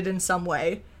reunited in some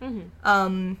way.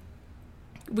 Mm-hmm.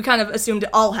 We kind of assumed it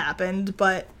all happened,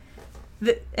 but...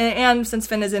 and since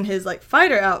Finn is in his, like,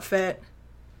 fighter outfit,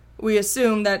 we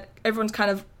assume that everyone's kind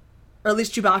of... Or at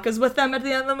least Chewbacca's with them at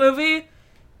the end of the movie.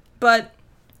 But,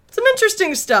 some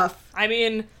interesting stuff. I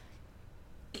mean...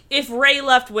 If Rey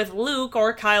left with Luke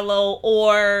or Kylo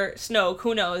or Snoke,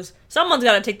 who knows? Someone's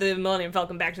got to take the Millennium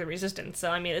Falcon back to the Resistance.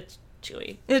 So I mean, it's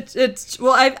Chewie.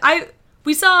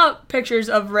 We saw pictures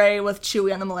of Rey with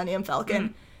Chewie on the Millennium Falcon.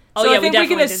 Mm-hmm. Oh so yeah, I think we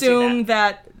can assume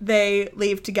that they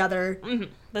leave together.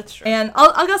 Mm-hmm. That's true. And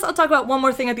I guess I'll talk about one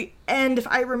more thing at the end if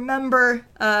I remember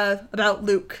about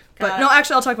Luke. No,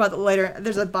 actually I'll talk about that later.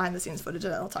 There's a behind the scenes footage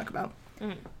that I'll talk about.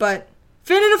 Mm-hmm. But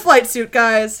Finn in a flight suit,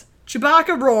 guys.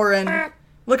 Chewbacca roaring.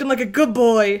 Looking like a good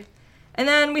boy. And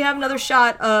then we have another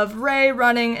shot of Rey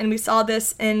running, and we saw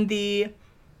this in the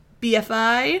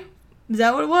BFI. Is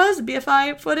that what it was?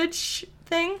 BFI footage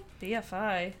thing?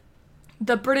 BFI?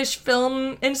 The British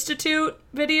Film Institute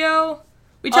video.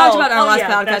 We talked about it in our last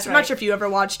podcast. I'm not sure if you ever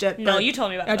watched it. No, you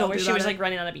told me about it. Where she was like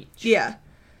running on a beach. Yeah.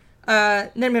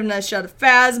 Then we have a nice shot of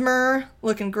Phasma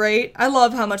looking great. I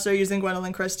love how much they're using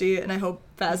Gwendolyn Christie, and I hope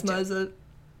Phasma is a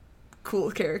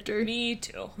cool character. Me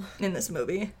too. In this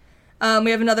movie.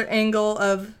 We have another angle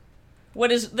of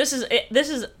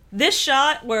This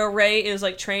shot where Rey is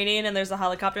like training and there's the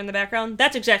helicopter in the background.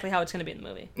 That's exactly how it's going to be in the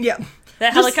movie. Yeah.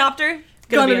 That helicopter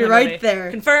gonna be in the right movie. there.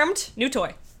 Confirmed. New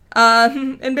toy.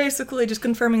 And basically just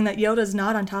confirming that Yoda's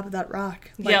not on top of that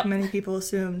rock, like Yep. many people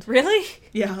assumed. Really?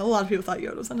 Yeah, a lot of people thought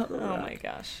Yoda was on top of that Oh rock. my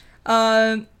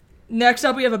gosh. Next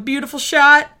up, we have a beautiful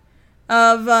shot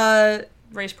of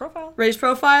Rey's profile. Rey's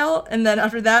profile, and then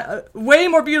after that, a way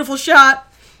more beautiful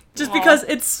shot, just Aw. because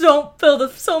it's so filled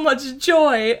with so much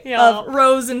joy Yeah. of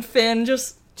Rose and Finn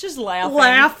just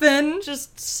Laughing.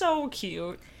 Just Just so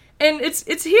cute. and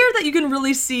it's here that you can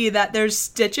really see that there's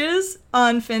stitches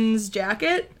on Finn's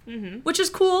jacket, which is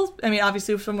cool. I mean,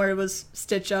 obviously from where it was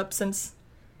stitched up since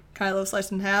Kylo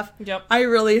sliced in half. Yep. I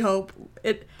really hope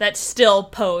it. That's still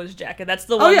Poe's jacket. That's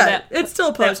the Oh one yeah, that it's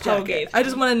still Poe's Poe jacket. gave I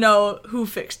just want to know who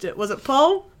fixed it. Was it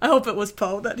Poe? I hope it was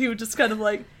Poe. That he would just kind of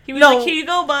like, He was no, like, here you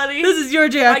go, buddy. this is your I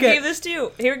jacket. gave this to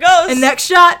you. Here it goes. And next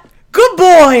shot, good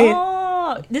boy.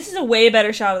 Oh, this is a way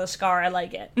better shot of the scar. I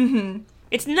like it. Mm-hmm.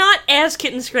 It's not as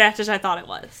kitten scratch as I thought it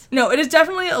was. No, it is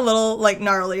definitely a little like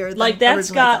gnarlier. Than Like that's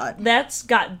originally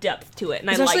got depth to it, and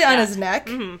especially I like on that. his neck.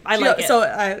 I like it. So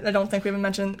I don't think we even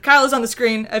mentioned Kylo's on the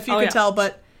screen, if you Oh, can yeah. tell,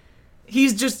 but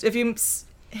he's just, if you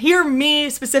hear me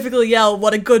specifically yell,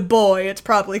 "What a good boy!" It's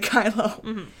probably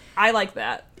Kylo. I like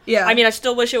that. Yeah. I mean, I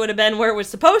still wish it would have been where it was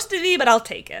supposed to be, but I'll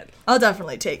take it. I'll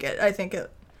definitely take it. I think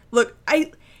it. Look, because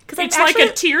It's like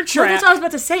a tear No, track. that's what I was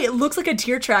about to say. It looks like a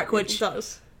tear track, It which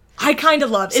does. I kind of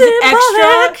love. Is Symbolic. it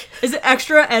extra? Is it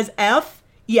extra as F?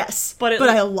 Yes, but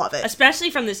I love it.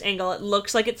 Especially from this angle, it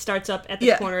looks like it starts up at the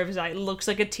Yeah. corner of his eye. It looks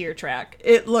like a tear track.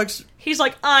 It looks, He's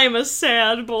like, I'm a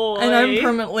sad boy. and I'm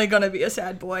permanently gonna be a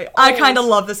sad boy. I kind of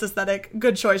love this aesthetic.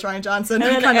 Good choice, Ryan Johnson. I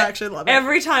And then kind of actually love it.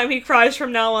 Every time he cries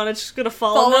from now on, it's just gonna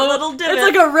fall in that little divot.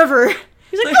 It's like a river.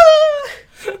 He's like, ah!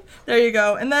 There you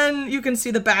go. And then you can see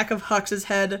the back of Hux's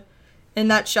head in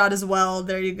that shot as well.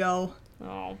 There you go.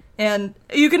 Oh. And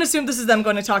you can assume this is them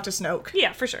going to talk to Snoke.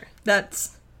 Yeah, for sure.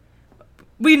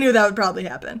 We knew that would probably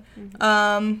happen.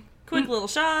 Quick little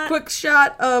shot. Quick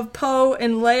shot of Poe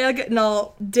and Leia getting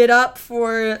all did up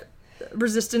for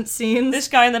resistance scenes. This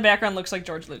guy in the background looks like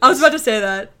George Lucas. I was about to say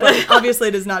that, but obviously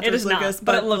it is not It George is Lucas. not,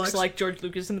 but it looks like George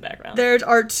Lucas in the background. There's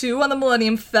R2 on the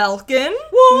Millennium Falcon.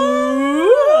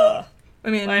 Woo! I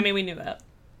mean, we knew that.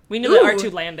 We knew Ooh. that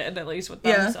R2 landed, at least with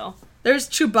them, Yeah. so. there's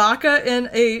Chewbacca in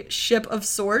a ship of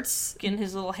sorts. Getting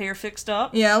his little hair fixed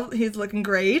up. Yeah, he's looking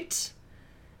great.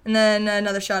 And then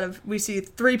another shot of, we see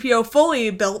 3PO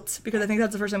fully built, because I think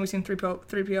that's the first time we've seen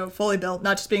 3PO fully built,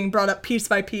 not just being brought up piece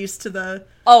by piece to the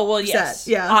Oh, well, yes.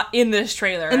 set, yeah. In this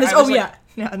trailer. in this. I was like,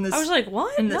 Yeah, in this. I was like,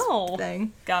 what? in this No.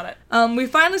 thing. Got it. We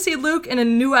finally see Luke in a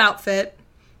new outfit,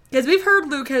 because we've heard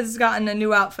Luke has gotten a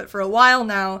new outfit for a while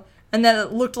now, and that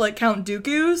it looked like Count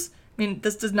Dooku's. I mean,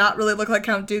 this does not really look like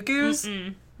Count Dooku's,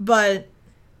 but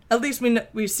at least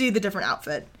we see the different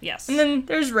outfit. Yes. And then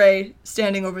there's Rey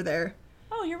standing over there.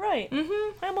 Oh, you're right.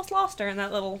 I almost lost her in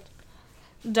that little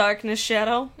darkness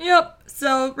shadow. Yep.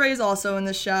 So Rey's also in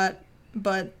this shot,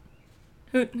 but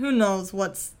who knows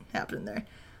what's happening there.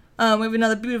 We have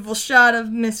another beautiful shot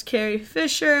of Miss Carrie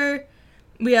Fisher.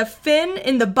 We have Finn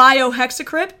in the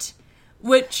biohexacrypt,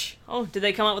 which Oh, did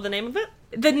they come up with the name of it?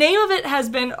 the name of it has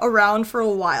been around for a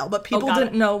while, but people got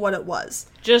didn't it. know what it was.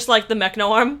 Just like the Mechno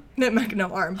arm? It meant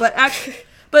no arm, but actually,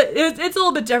 but it's a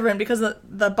little bit different because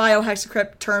the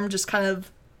biohexacrypt term just kind of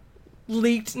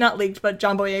not leaked, but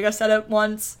John Boyega said it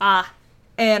once. Ah.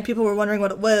 And people were wondering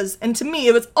what it was. And to me,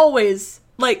 it was always,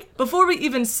 like, before we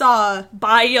even saw...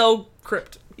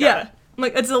 Bio-crypt. Yeah.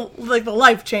 Like, it's like the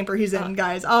life chamber he's in,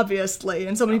 guys, obviously.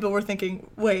 And so many people were thinking,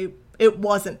 wait, it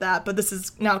wasn't that, but this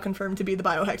is now confirmed to be the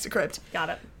biohexacrypt. Got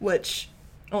it. Which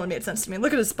only made sense to me.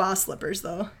 Look at his spa slippers,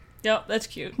 though. Yep, that's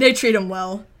cute. They treat him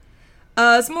well.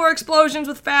 Some more explosions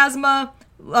with Phasma.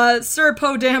 Sir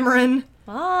Poe Dameron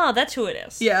Ah, that's who it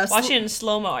is. Yeah, Watching it in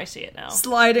slow-mo, I see it now.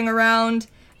 sliding around.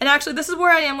 And actually, this is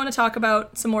where I am going to talk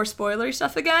about some more spoilery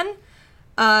stuff again.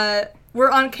 We're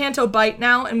on Canto Bight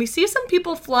now, and we see some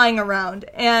people flying around.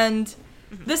 And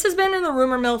this has been in the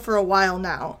rumor mill for a while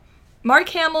now. Mark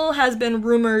Hamill has been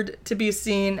rumored to be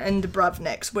seen in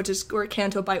Dubrovnik, which is where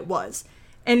Canto Bight was.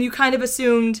 And you kind of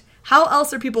assumed, how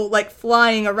else are people, like,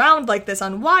 flying around like this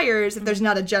on wires if there's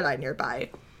not a Jedi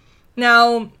nearby?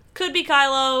 Now... Could be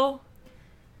Kylo,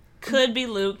 could be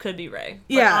Luke, could be Rey.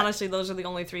 But Yeah. honestly, those are the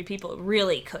only three people it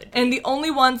really could be. And the only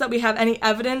ones that we have any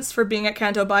evidence for being at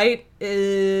Canto Bight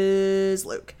is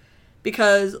Luke.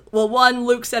 Because, well, one,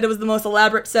 Luke said it was the most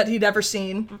elaborate set he'd ever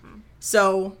seen.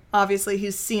 So, obviously,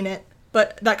 he's seen it.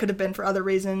 But that could have been for other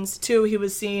reasons. Two, he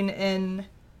was seen in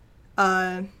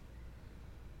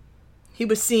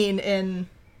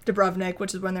Dubrovnik,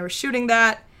 which is when they were shooting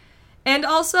that. And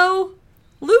also,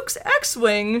 Luke's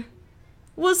X-Wing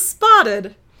was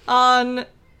spotted on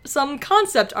some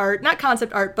concept art, not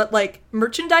concept art, but like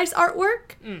merchandise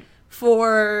artwork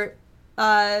for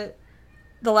The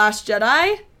Last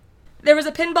Jedi. There was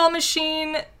a pinball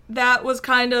machine that was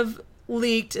kind of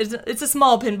leaked. It's a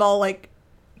small pinball, like,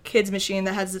 kids machine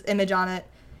that has this image on it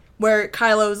where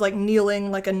Kylo's like kneeling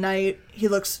like a knight. He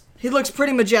looks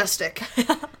pretty majestic.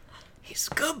 He's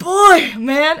a good boy,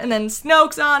 man. And then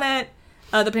Snoke's on it.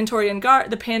 The Pantorian Guard,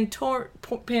 the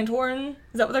Pantoran, is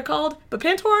that what they're called? But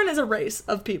Pantoran is a race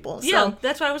of people. Yeah, So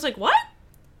that's why I was like, what?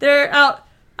 they're out.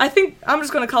 I think I'm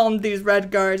just going to call them these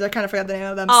Red Guards. I kind of forgot the name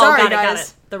of them. Oh, Sorry, got guys.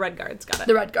 it. The Red Guards, got it.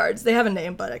 The Red Guards. They have a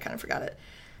name, but I kind of forgot it.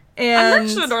 I'm And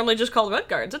actually normally just called Red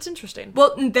Guards. That's interesting.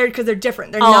 well, because they're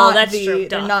different. They're Oh, not that's true.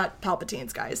 They're Duh. not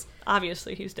Palpatine's guys.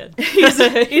 Obviously, he's dead.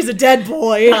 He's a dead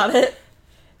boy. Got it.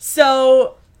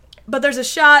 So, but there's a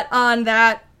shot on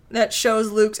that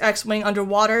shows Luke's X-Wing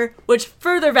underwater, which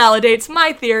further validates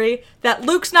my theory that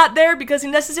Luke's not there because he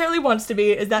necessarily wants to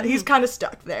be, is that he's kind of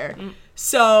stuck there.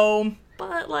 So,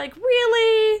 But, like,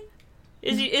 really?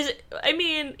 Is it, I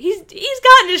mean, he's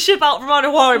gotten his ship out from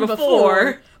underwater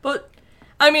before. But,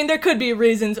 I mean, there could be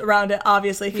reasons around it,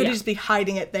 obviously. He could Yeah. just be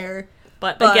hiding it there.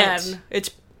 But But- again,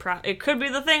 it could be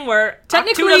the thing where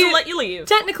Technically- Technically, doesn't let you leave.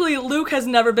 Technically, Luke has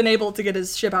never been able to get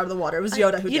his ship out of the water. It was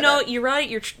Yoda who did You know, it. you're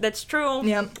right. That's true.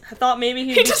 Yeah. I thought maybe he'd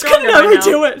He be just could stronger by never now.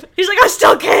 do it. He's like, I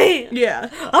still can't. Yeah.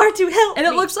 R2, help And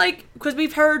me. it looks like, because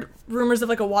we've heard rumors of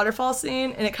like a waterfall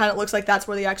scene, and it kind of looks like that's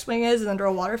where the X-Wing is under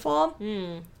a waterfall.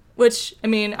 Which, I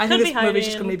mean, I think Could this be movie's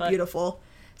just hiding, going to be but- beautiful.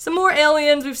 Some more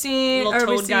aliens we've seen. Little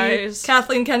We toad see guys.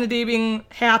 Kathleen Kennedy being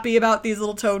happy about these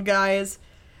little toad guys.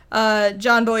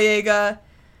 John Boyega.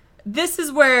 This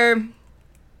is where,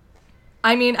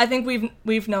 I mean, I think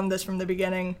we've known this from the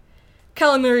beginning.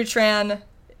 Kelly Marie Tran,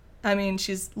 I mean,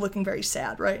 she's looking very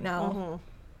sad right now.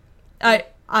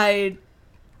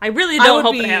 I really I don't would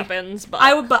hope be- it happens, but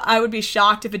I would be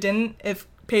shocked if it didn't. If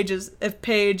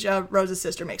Paige, Rose's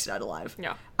sister, makes it out alive.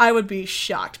 yeah. I would be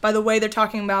shocked by the way they're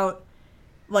talking about,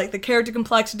 like, the character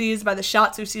complexities, by the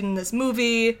shots we've seen in this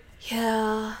movie.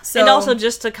 Yeah. So- and also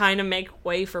just to kind of make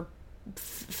way for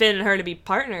Finn and her to be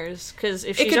partners, because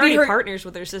if It she's could be already her- partners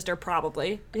with her sister,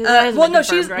 probably. Because that hasn't Well, been no,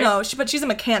 confirmed, she's right? but she's a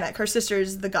mechanic. Her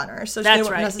sister's the gunner, so they That's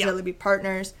wouldn't right, necessarily yeah. be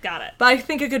partners. Got it. But I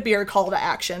think it could be her call to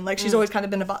action. Like, she's always kind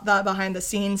of been that behind the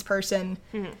scenes person,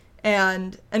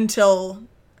 and until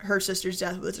her sister's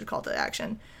death was a call to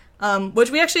action,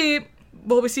 which we see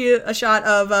a shot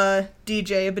of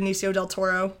DJ Benicio del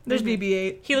Toro. There's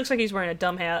BB-8. He looks like he's wearing a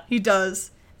dumb hat. He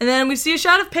does, and then we see a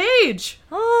shot of Paige.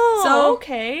 Oh, So,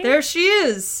 okay. There she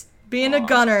is, being a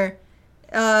gunner.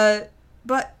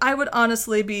 But I would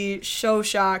honestly be so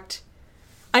shocked.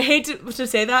 I hate to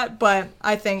say that, but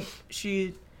I think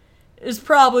she is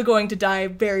probably going to die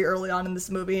very early on in this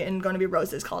movie and going to be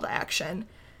Rose's call to action.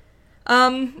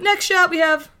 Next shot, we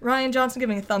have Ryan Johnson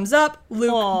giving a thumbs up,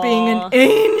 Luke Aw. being an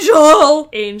angel,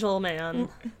 Angel man.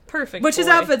 Perfect. which his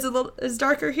boy. outfit's is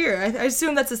darker here. I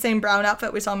assume that's the same brown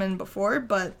outfit we saw him in before,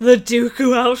 but The Dooku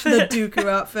the outfit. Dooku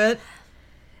outfit.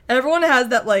 Everyone has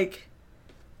that, like,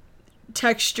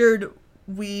 textured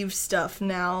weave stuff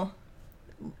now.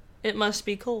 It must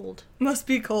be cold. Must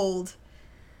be cold.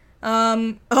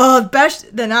 Then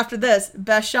after this,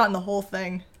 best shot in the whole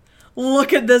thing.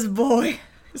 Look at this boy.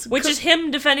 Which is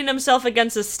him defending himself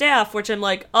against his staff, which I'm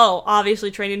like, oh, obviously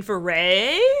training for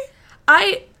Rey?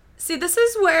 See, this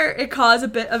is where it caused a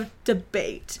bit of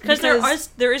debate. Because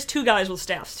there is two guys with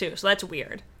staffs, too, so that's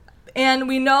weird. And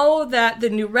we know that the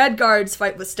new Red Guards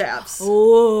fight with staffs.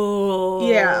 Oh.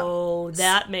 Yeah.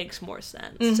 That makes more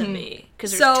sense to me.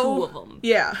 Because there's So, two of them.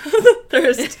 Yeah.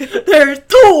 there's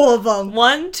two of them.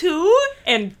 1, 2,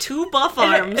 and 2 buff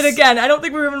arms. And again, I don't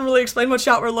think we even really explained what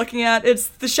shot we're looking at. It's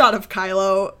the shot of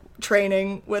Kylo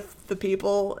training with the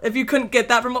people. If you couldn't get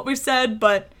that from what we said,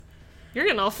 but You're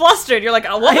getting all flustered. You're like,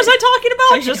 oh, what was I talking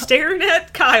about? Just staring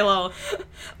at Kylo.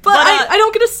 But I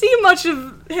don't get to see much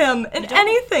of him in don't.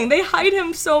 anything. They hide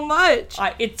him so much.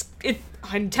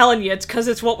 I'm telling you, it's because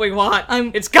it's what we want.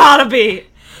 I'm- It's gotta be.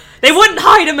 They wouldn't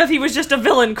hide him if he was just a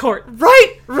villain court.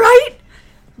 Right.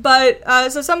 But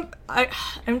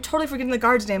I'm totally forgetting the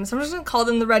guards' names. So I'm just gonna call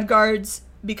them the Red Guards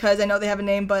because I know they have a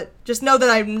name. But just know that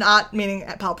I'm not meaning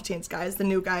at Palpatine's guys, the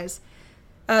new guys.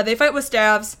 They fight with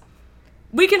staves.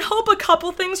 We can hope a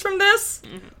couple things from this.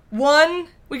 One,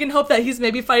 we can hope that he's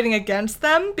maybe fighting against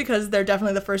them because they're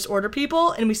definitely the First Order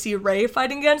people, and we see Rey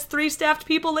fighting against 3 staffed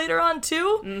people later on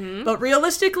too. But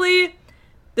realistically,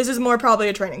 this is more probably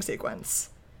a training sequence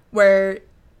where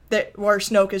where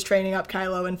Snoke is training up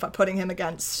Kylo and putting him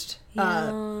against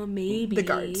maybe the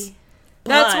guards.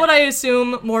 That's what I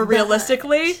assume more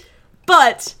realistically.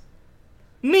 But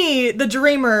me, the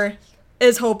dreamer,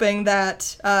 is hoping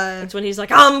that That's when he's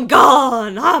like, I'm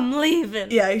gone, I'm leaving.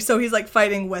 yeah, so he's like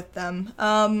fighting with them.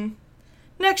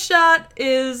 Next shot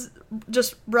is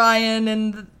just Ryan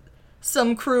and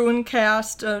some crew and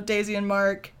cast of Daisy and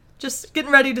Mark just getting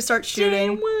ready to start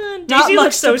shooting. Not Not Daisy much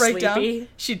looks so to break sleepy. down.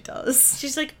 She does.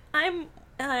 She's like, I'm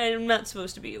not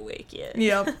supposed to be awake yet.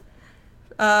 Yep.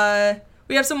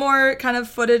 We have some more kind of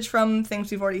footage from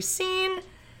things we've already seen.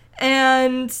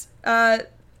 And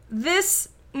this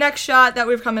next shot that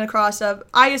we've come across of,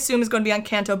 I assume is going to be on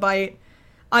Canto Bight.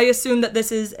 I assume that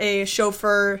this is a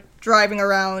chauffeur driving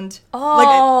around.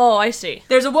 Oh, I see.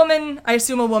 There's a woman, I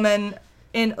assume a woman,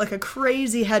 in like a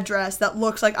crazy headdress that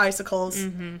looks like icicles.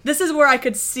 Mm-hmm. This is where I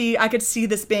could see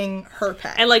this being her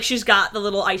pet. And like she's got the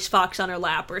little ice fox on her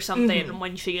lap or something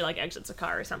when she like exits a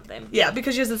car or something. Yeah,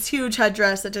 because she has this huge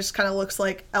headdress that just kind of looks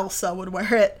like Elsa would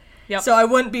wear it. Yep. So I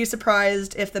wouldn't be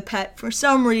surprised if the pet, for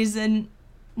some reason,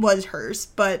 was hers.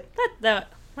 But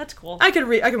that's cool. I can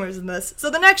reason this. So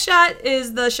the next shot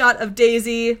is the shot of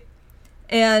Daisy,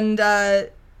 and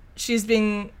she's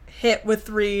being hit with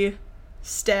 3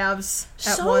 stabs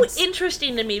at once. So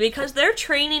interesting to me because they're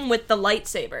training with the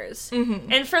lightsabers.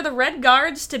 Mm-hmm. And for the Red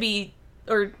Guards to be,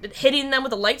 or hitting them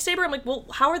with a lightsaber, I'm like, well,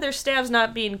 how are their stabs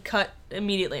not being cut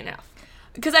immediately in half?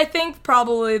 Because I think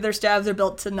probably their stabs are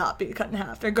built to not be cut in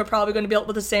half. They're probably going to be built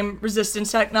with the same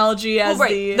resistance technology as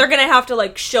the... They're going to have to,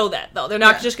 like, show that, though. They're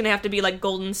not just going to have to be, like,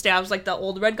 golden stabs like the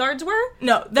old Red Guards were.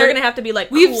 No. They're going to have to be, like,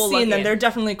 we've cool seen looking. them. They're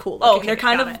definitely cool looking. Okay, they're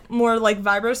kind of it. more like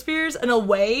vibrospheres in a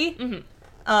way.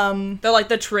 Mm-hmm. They're like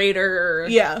the traitor,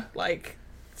 like,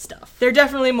 stuff. They're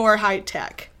definitely more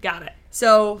high-tech. Got it.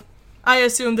 So, I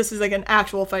assume this is, like, an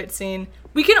actual fight scene.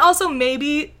 We can also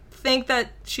maybe think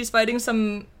that she's fighting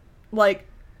some, like...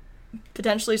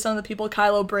 potentially some of the people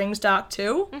Kylo brings back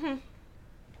too. Mm-hmm.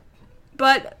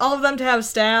 But all of them to have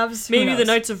staves. Maybe the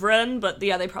Knights of Ren, but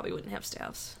they probably wouldn't have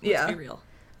staves. Let's be real.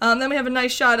 Then we have a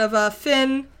nice shot of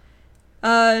Finn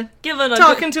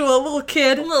talking to a little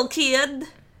kid.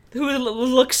 Who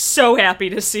looks so happy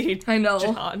to see. I know.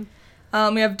 John.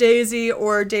 We have Daisy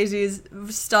or Daisy's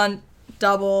stunt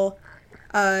double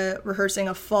rehearsing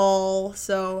a fall.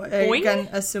 So again,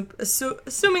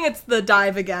 assuming it's the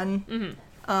dive again.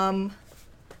 Mm-hmm.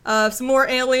 Some more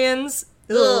aliens.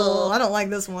 Ugh, I don't like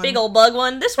this one. Big old bug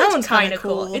one. This one's kind of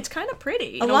cool. It's kind of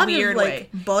pretty in a weird way.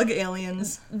 Bug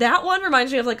aliens. That one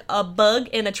reminds me of like a bug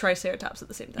and a triceratops at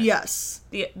the same time. Yes.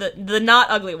 The not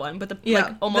ugly one, but the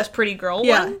like almost pretty girl one.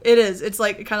 Yeah, it is. It's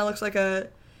like, it kind of looks like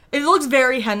it looks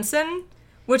very Henson,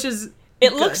 which is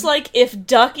It looks like if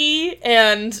Ducky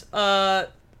and,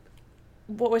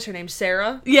 what was her name?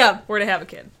 Sarah? Yeah. Were to have a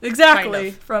kid.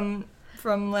 Exactly. Kind of.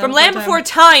 From Land Before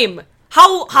Time.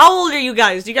 How old are you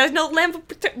guys? Do you guys know Land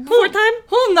Before Time?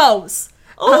 Who knows?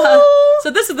 Oh.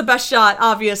 So this is the best shot,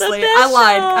 obviously. I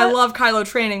lied. I love Kylo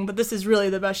training, but this is really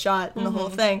the best shot in the whole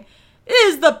thing.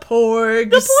 Is the Porgs.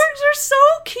 The Porgs are so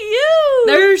cute.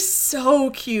 They're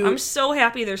so cute. I'm so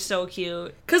happy they're so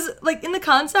cute. Because, like, in the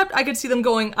concept, I could see them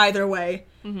going either way.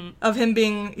 Mm-hmm. Of him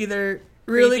being either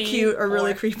really cute or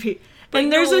really creepy.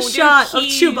 And there's a shot of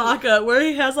Chewbacca where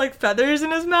he has, like, feathers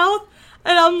in his mouth.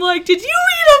 And I'm like, did you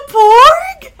eat a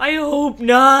porg? I hope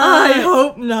not. I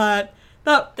hope not.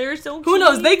 They're so cute. Who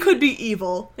knows? They could be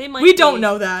evil. They might We don't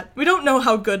know that. We don't know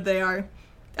how good they are.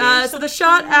 So the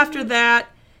shot after that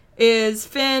is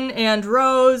Finn and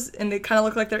Rose, and they kind of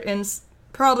look like they're in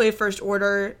probably a First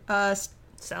Order cells.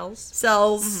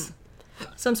 Mm-hmm.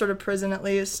 Some sort of prison, at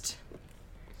least.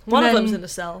 One of them's in a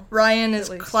cell. Ryan is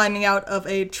climbing out of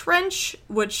a trench,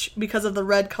 which, because of the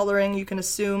red coloring, you can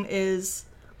assume is...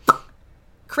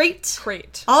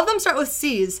 Crate. All of them start with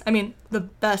C's. I mean, the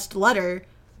best letter,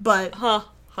 but...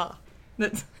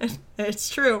 It's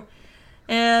true.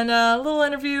 And a little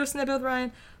interview, snippet with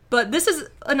Ryan. But this is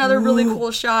another really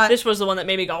cool shot. This was the one that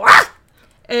made me go, ah!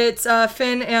 It's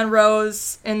Finn and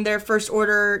Rose in their First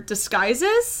Order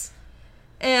disguises.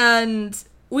 And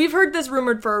we've heard this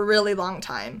rumored for a really long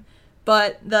time.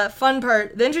 But the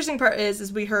interesting part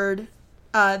is we heard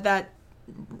that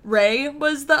Rey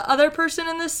was the other person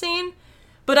in this scene.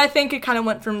 But I think it kind of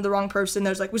went from the wrong person.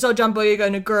 There's like, we saw John Boyega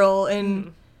and a girl,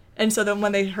 and so then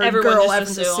when they heard everyone girl, everyone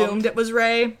assumed it was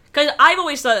Rey. Because I've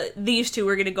always thought these two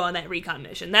were going to go on that recon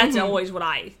mission. That's always what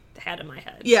I had in my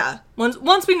head. Yeah.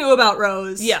 Once we knew about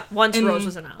Rose. Yeah, once Rose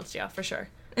was announced, yeah, for sure.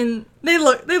 And they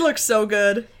look so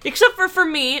good. Except for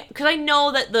me, because I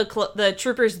know that the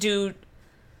troopers do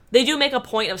they do make a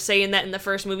point of saying that in the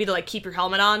first movie to, like, keep your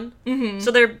helmet on. Mm-hmm.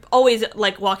 So they're always,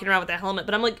 like, walking around with that helmet.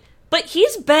 But I'm like, but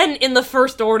he's been in the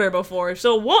First Order before,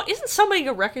 so what? Isn't somebody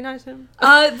gonna recognize him?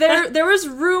 There was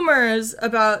rumors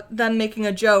about them making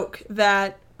a joke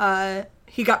that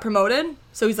he got promoted,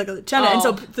 so he's like a lieutenant, and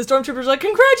so the stormtroopers are like,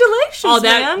 congratulations,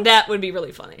 man! That would be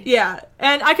really funny. Yeah,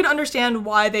 and I can understand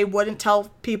why they wouldn't tell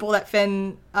people that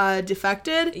Finn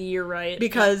defected. You're right.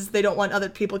 Because they don't want other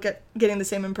people getting the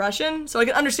same impression. So I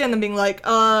can understand them being like,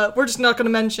 we're just not going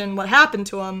to mention what happened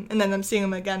to him, and then them seeing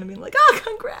him again and being like, oh,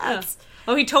 congrats! Yeah.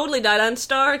 Oh, he totally died on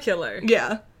Starkiller.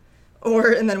 Yeah.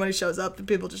 And then when he shows up, the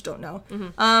people just don't know.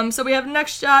 Mm-hmm. So we have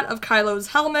next shot of Kylo's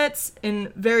helmets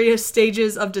in various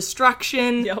stages of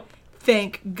destruction. Yep.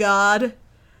 Thank God.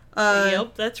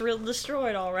 Yep, that's real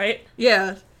destroyed, all right.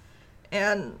 Yeah.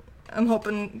 And I'm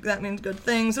hoping that means good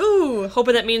things. Ooh.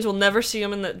 Hoping that means we'll never see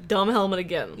him in that dumb helmet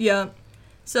again. Yeah.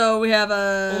 So we have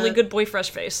only good boy fresh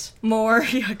face. More.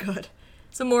 Yeah, good.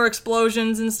 Some more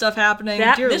explosions and stuff happening.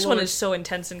 This one is so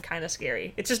intense and kind of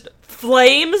scary. It's just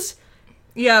flames.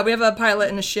 Yeah, we have a pilot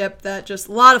in a ship that just,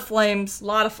 a lot of flames. A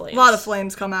lot of flames. A lot of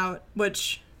flames come out,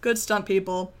 which, good stunt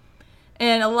people.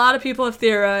 And a lot of people have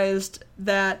theorized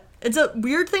that it's a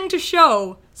weird thing to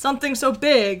show something so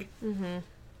big,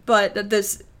 but that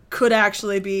this could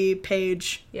actually be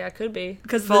Paige. Yeah, it could be.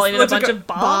 Because falling in a bunch of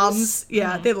bombs.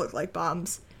 Yeah, they look like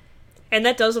bombs. And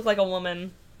that does look like a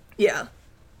woman. Yeah.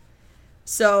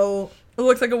 So, it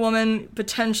looks like a woman,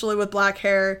 potentially with black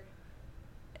hair.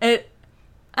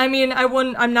 I'm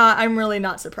really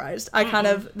not surprised.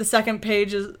 The second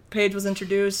Paige was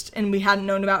introduced, and we hadn't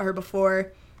known about her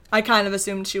before. I kind of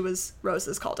assumed she was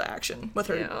Rose's call to action with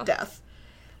her death.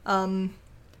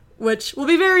 Which will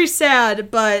be very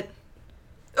sad, but...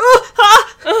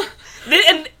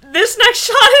 And this next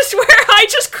shot is where I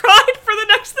just cried for the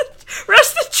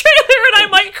rest of the trailer, and I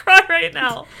might cry right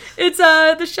now. It's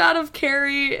the shot of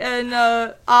Carrie and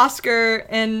Oscar,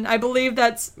 and I believe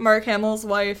that's Mark Hamill's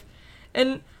wife.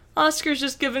 And Oscar's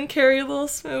just giving Carrie a little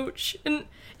smooch. And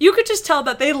you could just tell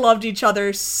that they loved each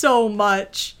other so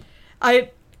much.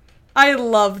 I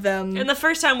love them. And the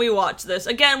first time we watched this,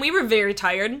 again, we were very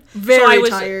tired. Very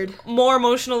tired. More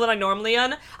emotional than I normally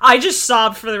am. I just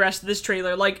sobbed for the rest of this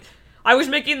trailer. Like, I was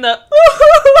making the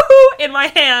in my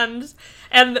hands.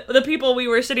 And the people we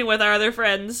were sitting with, our other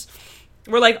friends,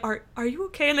 were like, are you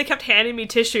okay? And they kept handing me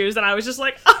tissues, and I was just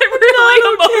like, I'm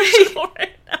really emotional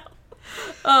right now.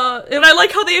 And I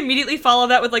like how they immediately follow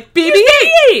that with, like, BB-8!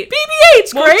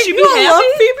 BB-8's Won't great! you be You happy? love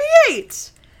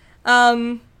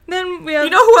BB-8! Then we have...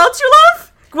 You know who else you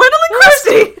love? Gwendolyn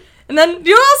Christie! And then,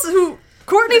 you know who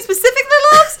Courtney specifically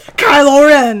loves? Kylo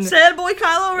Ren! Sad boy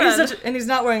Kylo Ren. And he's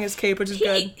not wearing his cape, which is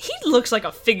good. He looks like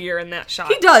a figure in that shot.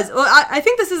 He does. Well, I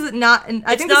think this is not...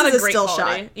 I think this is a still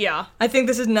quality. shot. Yeah. I think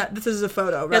this is a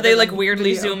photo. Yeah, they, like,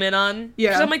 weirdly zoom in on.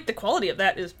 Yeah. Because I'm like, the quality of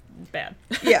that is bad.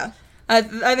 Yeah. I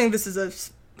think this is a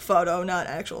photo, not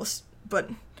actual... But...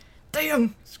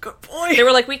 Damn, it's a good boy. They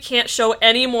were like, we can't show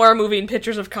any more moving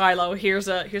pictures of Kylo. Here's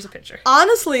a picture.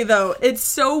 Honestly, though, it's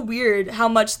so weird how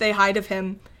much they hide of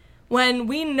him when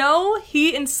we know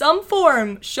he, in some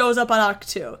form, shows up on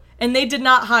Ahch-To. And they did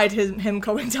not hide him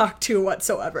going to Ahch-To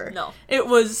whatsoever. No. It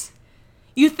was...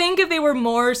 You think if they were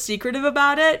more secretive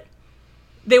about it,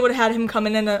 they would have had him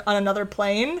coming in on another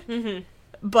plane. Mm-hmm.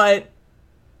 But...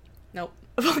 Nope.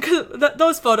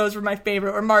 Those photos were my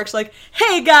favorite, where Mark's like,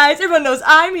 hey guys, everyone knows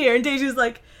I'm here, and Daisy's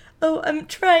like, oh, I'm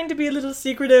trying to be a little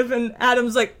secretive, and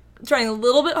Adam's like, trying a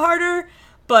little bit harder,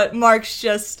 but Mark's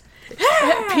just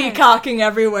peacocking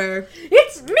everywhere.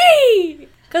 It's me!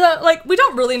 Because, we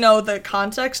don't really know the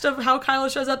context of how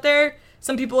Kylo shows up there.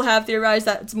 Some people have theorized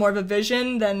that it's more of a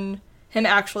vision than him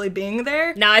actually being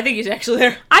there. No, I think he's actually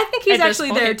there. I think he's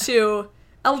actually there, too.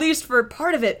 At least for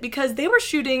part of it, because they were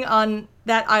shooting on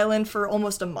that island for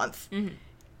almost a month. Mm-hmm.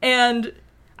 And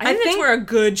I think that's where a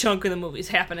good chunk of the movie's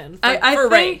happening. For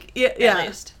Rey, yeah, at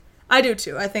least. I do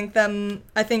too. I think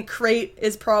Crate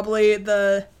is probably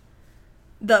the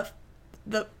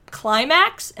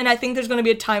climax, and I think there's going to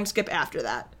be a time skip after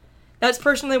that. That's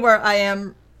personally where I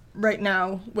am right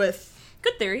now with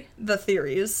good theory. The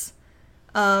theories.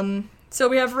 So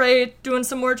we have Rey doing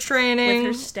some more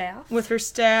training. With her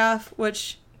staff,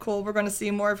 which, cool, we're going to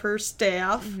see more of her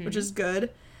staff, which is good.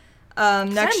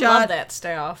 Next shot. I love that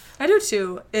staff. I do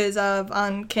too, is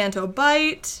on Canto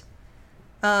Bight,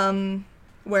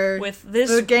 where with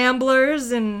this the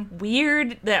gamblers and...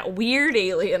 that weird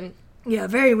alien. Yeah,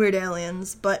 very weird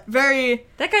aliens, but very...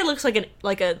 That guy looks like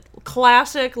a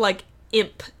classic,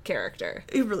 imp character.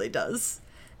 He really does.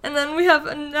 And then we have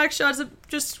a next shot is a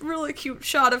just really cute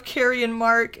shot of Carrie and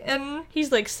Mark, and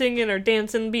He's like singing or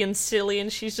dancing, being silly,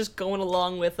 and she's just going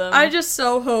along with him. I just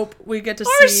so hope we get to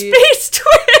Our see. space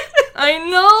twin! I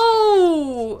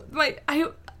know.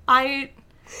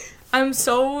 I'm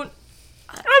so.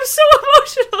 I'm so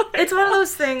emotional. It's one of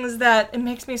those things that it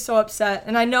makes me so upset,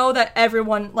 and I know that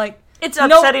everyone It's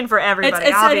no- upsetting for everybody,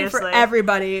 it's upsetting obviously. for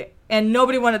everybody, and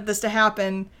nobody wanted this to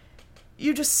happen.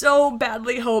 You just so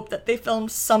badly hope that they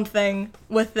filmed something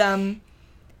with them,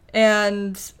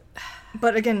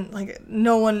 but again,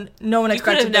 no one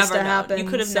expected this to happen. You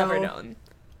could have never known.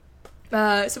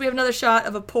 So we have another shot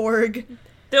of a porg.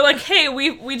 They're like, hey,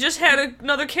 we just had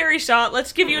another Carrie shot.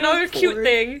 Let's give you another cute Porg.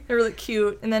 thing. They're really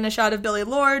cute. And then a shot of Billie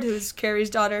Lourd, who's Carrie's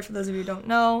daughter, for those of you who don't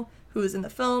know, who is in the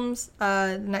films.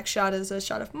 The next shot is a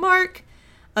shot of Mark.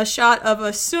 A shot of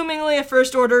assumingly a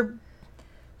First Order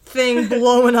thing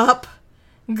blowing up.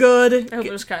 Good. I hope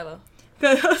it was Kylo.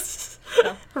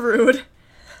 Rude.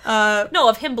 No,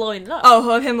 of him blowing it up.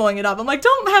 Oh, of him blowing it up. I'm like,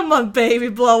 don't have my baby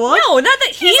blow up. No, not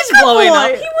that he's a good blowing boy. up.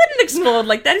 He wouldn't explode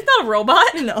like that. He's not a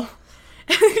robot. No.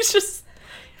 He's just...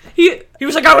 He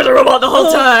was like, I was a robot the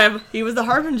whole time. He was the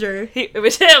Harbinger. It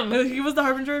was him. He was the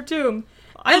Harbinger of Doom.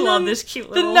 I And love then this cute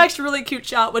little... The next really cute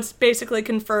shot was basically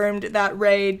confirmed that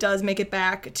Rey does make it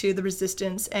back to the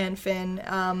Resistance and Finn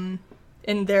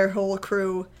in their whole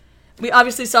crew. We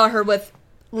obviously saw her with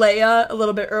Leia a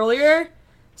little bit earlier,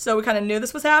 so we kind of knew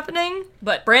this was happening.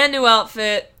 But brand new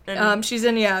outfit. And She's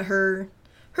in,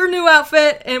 her new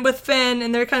outfit and with Finn,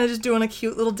 and they're kind of just doing a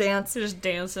cute little dance. they're just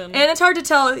dancing. And it's hard to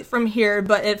tell from here,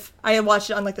 but if I watched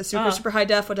it on the super high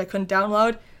def, which I couldn't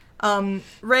download,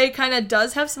 Rey kind of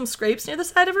does have some scrapes near the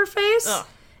side of her face. Oh.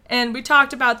 And we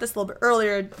talked about this a little bit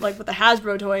earlier, with the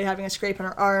Hasbro toy having a scrape on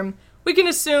her arm. We can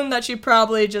assume that she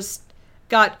probably just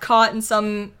got caught in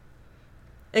some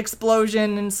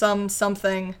explosion and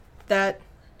something that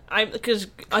Because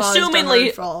caused a assumingly...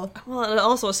 hard fall. Well,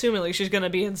 also assumingly she's gonna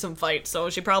be in some fight, so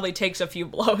she probably takes a few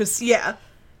blows. Yeah.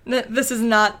 This is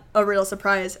not a real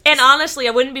surprise. And honestly,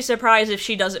 I wouldn't be surprised if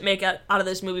she doesn't make it out of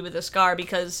this movie with a scar,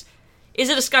 because is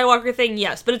it a Skywalker thing?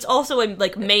 Yes, but it's also a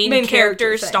main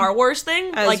character thing. Star Wars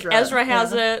thing. Ezra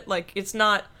has yeah. it. It's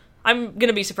not. I'm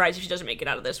gonna be surprised if she doesn't make it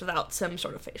out of this without some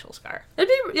sort of facial scar. It'd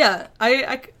be, yeah,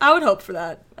 I would hope for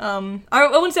that. I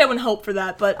wouldn't say I wouldn't hope for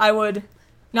that, but I would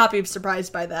not be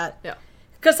surprised by that. Yeah.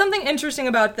 Because something interesting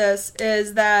about this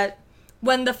is that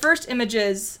when the first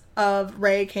images of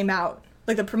Rey came out,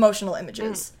 the promotional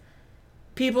images,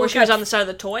 people Where she was on the side of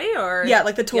the toy, or yeah,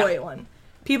 the toy one.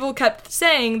 People kept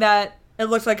saying that it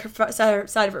looked like her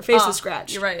side of her face was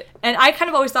scratched. You're right. And I kind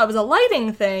of always thought it was a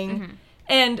lighting thing.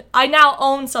 And I now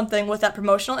own something with that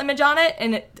promotional image on it,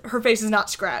 and her face is not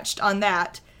scratched on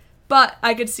that. But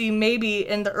I could see maybe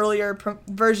in the earlier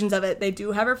versions of it, they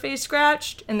do have her face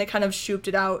scratched, and they kind of shooped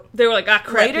it out. They were like, ah,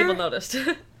 crap, Later? people noticed.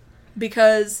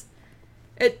 Because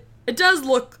it does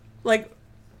look like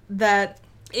that.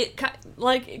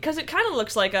 Because it kind of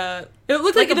looks like a... It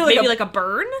looks like, maybe a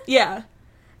burn? Yeah.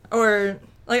 Or,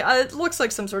 it looks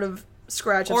like some sort of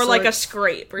scratch of Or like a sorts.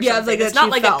 scrape or Yeah, something. that It's not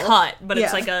she like fell. a cut, but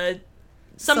it's Yeah. like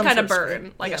some kind of sort of burn.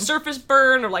 scrape. Like Yeah. a surface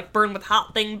burn, or burn with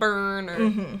hot thing burn,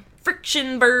 or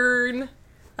friction burn.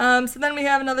 So then we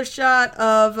have another shot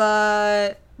of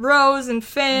Rose and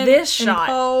Finn. This and shot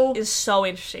Poe. is so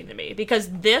interesting to me, because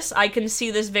I can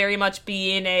see this very much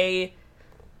being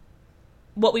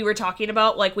what we were talking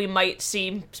about, we might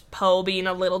see Poe being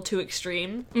a little too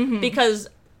extreme, because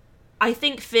I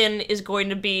think Finn is going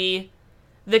to be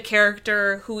the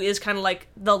character who is kind of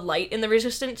the light in the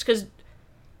Resistance, because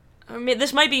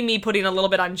this might be me putting a little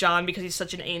bit on John because he's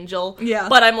such an angel, Yeah.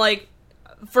 but I'm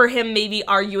for him maybe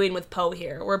arguing with Poe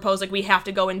here, where Poe's we have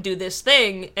to go and do this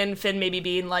thing, and Finn maybe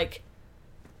being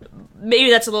maybe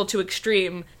that's a little too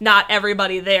extreme, not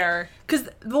everybody there Because,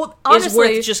 honestly, is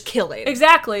worth just killing.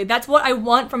 Exactly. That's what I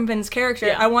want from Finn's character.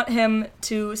 Yeah. I want him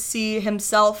to see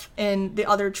himself in the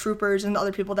other troopers and the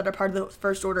other people that are part of the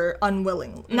First Order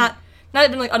unwilling. Not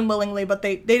even unwillingly, but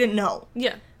they didn't know.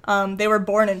 Yeah. They were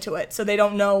born into it, so they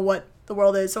don't know what the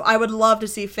world is. So I would love to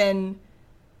see Finn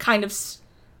kind of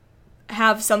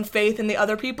have some faith in the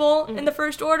other people in the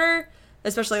First Order,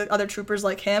 especially other troopers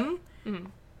like him.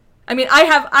 I mean, I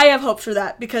have hope for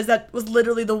that, because that was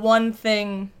literally the one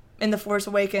thing in The Force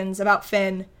Awakens about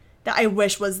Finn that I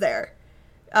wish was there.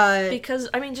 Because,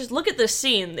 just look at this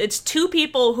scene. It's two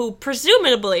people who,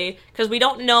 presumably, because we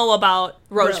don't know about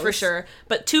Rose for sure,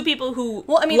 but two people who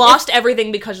lost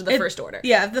everything because of the First Order.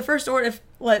 Yeah, if the First Order,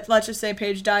 let's just say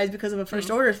Paige dies because of a First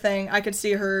Order thing, I could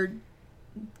see her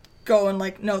going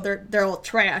no, they're all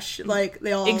trash.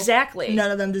 They all... Exactly. None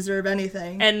of them deserve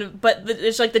anything. But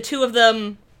it's the two of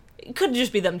them... it could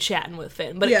just be them chatting with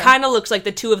Finn, but it Yeah. kind of looks like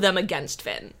the two of them against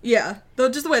Finn. Yeah, though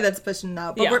just the way that's positioned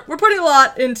out. But Yeah. we're putting a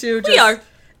lot into just are.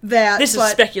 that. This is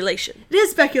but speculation. It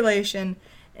is speculation.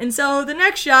 And so the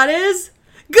next shot is,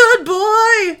 good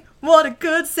boy! What a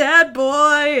good sad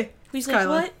boy! He's Kylo. like,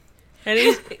 what? And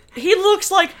he looks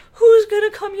like, who's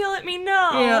gonna come yell at me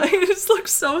now? Yeah, he just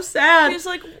looks so sad. He's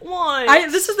like,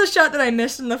 what? This is the shot that I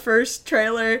missed in the first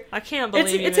trailer. I can't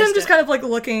believe It's him just kind of like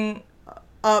looking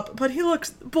up, but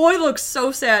boy looks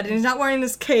so sad, and he's not wearing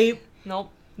this cape.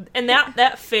 Nope. And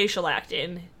that facial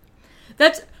acting.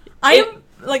 I am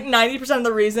like 90% of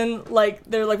the reason like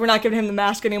they're like we're not giving him the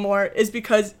mask anymore is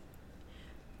because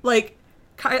like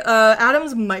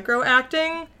Adam's micro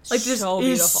acting like just So is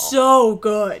beautiful. so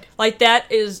good. Like,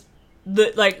 that is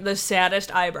the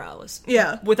saddest eyebrows.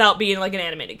 Yeah. Without being like an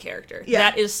animated character. Yeah.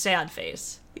 That is sad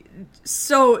face.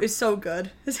 Is so good.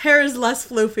 His hair is less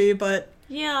floofy, but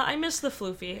Yeah, I miss the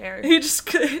floofy hair.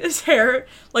 his hair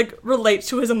like relates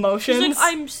to his emotions. He's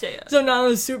like, I'm sad. So now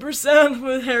he's super sad.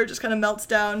 His hair just kind of melts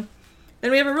down.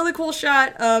 Then we have a really cool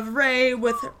shot of Rey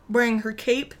wearing her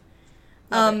cape,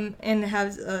 and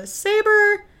has a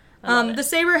saber. The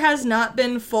saber has not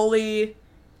been fully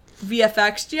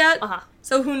VFX'd yet,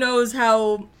 so who knows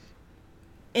how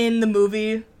in the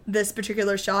movie this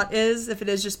particular shot is. If it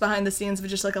is just behind the scenes, if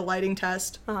it's just like a lighting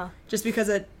test, just because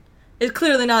it's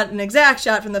clearly not an exact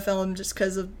shot from the film, just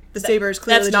because of the saber is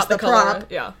clearly That's just not the color.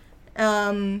 prop. Yeah.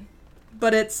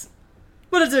 But it's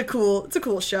a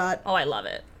cool shot. Oh, I love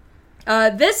it.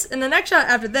 This and the next shot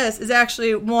after this is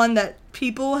actually one that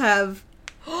people have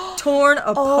torn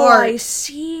apart. Oh, I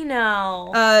see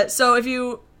now. So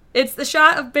it's the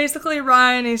shot of basically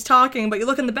Ryan, and he's talking, but you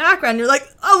look in the background, and you're like,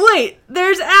 oh wait,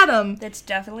 there's Adam. That's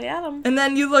definitely Adam. And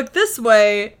then you look this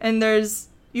way, and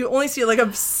you only see like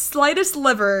a slightest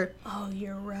sliver Oh,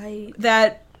 you're right.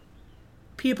 that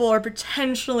people are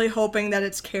potentially hoping that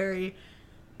it's Carrie,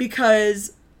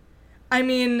 because, I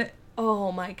mean,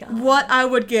 Oh my god. what I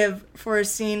would give for a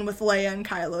scene with Leia and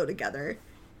Kylo together.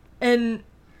 And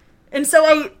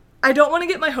so I don't want to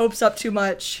get my hopes up too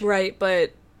much. Right,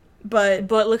 but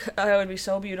look, that would be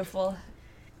so beautiful.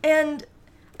 And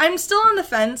I'm still on the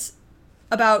fence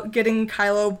about getting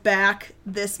Kylo back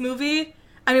this movie.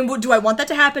 I mean, do I want that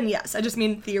to happen? Yes. I just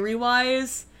mean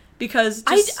theory-wise, because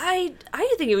I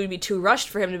think it would be too rushed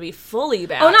for him to be fully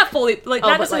back. Oh, not fully, like,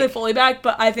 not but, necessarily like- fully back,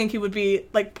 but I think he would be,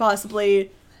 like,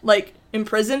 possibly, like,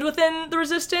 imprisoned within the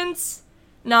Resistance.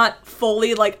 Not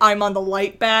fully, like, I'm on the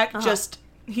light back, just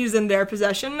he's in their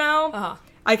possession now.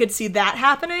 I could see that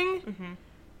happening.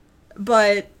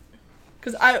 But,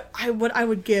 because what I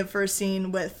would give for a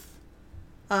scene with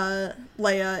Leia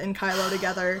and Kylo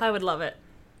together. I would love it.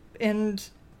 And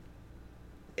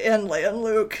Leia and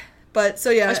Luke. But, so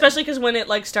yeah. Especially because when it,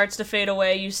 like, starts to fade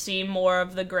away, you see more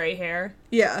of the gray hair.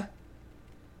 Yeah.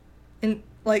 And,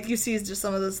 like, you see just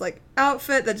some of this, like,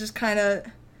 outfit that just kind of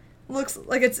looks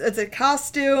like it's a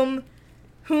costume.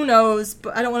 Who knows?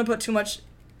 But I don't want to put too much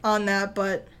on that,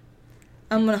 but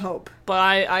I'm gonna hope. But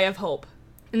I have hope.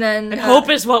 And then... And hope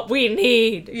is what we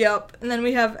need. Yep. And then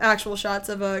we have actual shots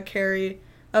of Carrie,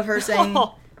 of her saying,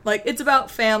 like, it's about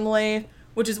family,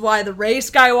 which is why the Rey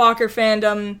Skywalker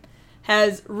fandom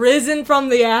has risen from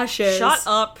the ashes. Shut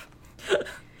up.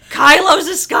 Kylo's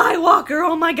a Skywalker,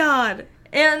 oh my god.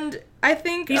 And I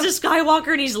think... He's a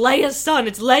Skywalker and he's Leia's son.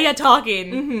 It's Leia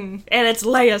talking. And it's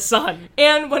Leia's son.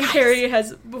 And when Carrie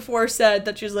has before said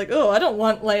that she's like, oh, I don't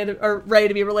want Rey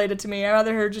to be related to me. I'd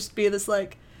rather her just be this,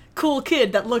 like, cool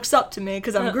kid that looks up to me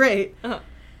because I'm great.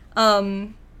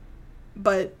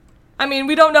 But, I mean,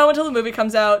 we don't know until the movie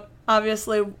comes out.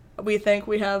 Obviously, we think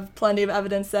we have plenty of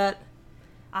evidence that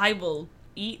I will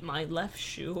eat my left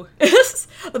shoe.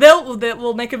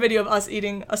 they'll make a video of us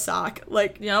eating a sock.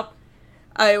 Like, Yep.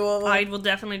 I will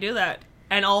definitely do that.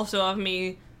 And also of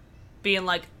me being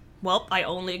like, well, I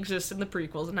only exist in the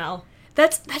prequels now.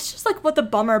 That's just like what the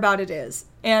bummer about it is.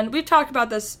 And we've talked about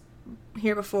this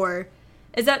here before,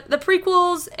 is that the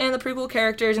prequels and the prequel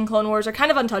characters in Clone Wars are kind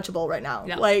of untouchable right now.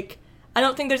 Yeah. Like, I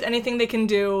don't think there's anything they can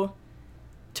do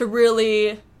to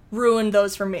really ruin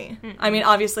those for me. I mean,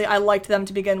 obviously, I liked them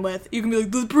to begin with. You can be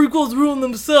like, the prequels ruin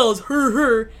themselves,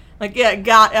 Like, yeah,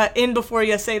 got in before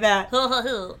you say that.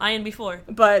 I am before.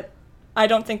 But I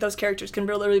don't think those characters can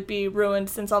really be ruined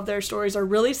since all of their stories are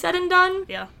really said and done.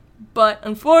 Yeah. But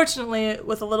unfortunately,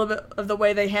 with a little bit of the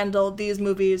way they handled these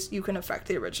movies, you can affect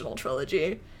the original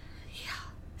trilogy. Yeah.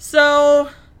 So,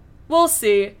 we'll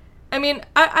see. I mean,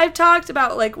 I've talked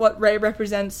about, like, what Rey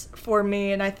represents for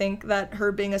me, and I think that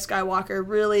her being a Skywalker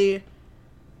really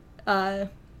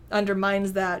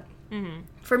undermines that. Mm-hmm.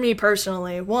 For me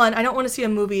personally. One, I don't want to see a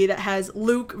movie that has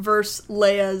Luke versus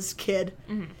Leia's kid.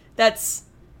 Mm-hmm. That's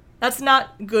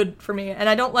not good for me. And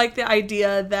I don't like the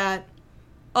idea that,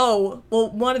 oh, well,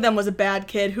 one of them was a bad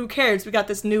kid. Who cares? We got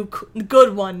this new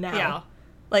good one now. Yeah.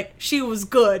 Like, she was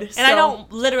good. And I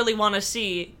don't literally want to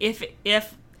see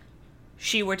if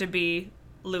she were to be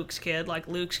Luke's kid, like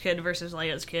Luke's kid versus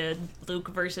Leia's kid, Luke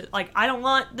versus, like, I don't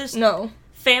want this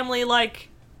family, like,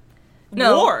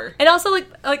 war. And also,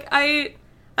 like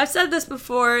I've said this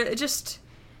before,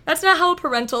 that's not how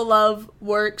parental love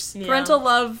works. Yeah. Parental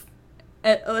love,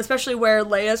 especially where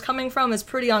Leia's coming from, is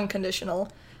pretty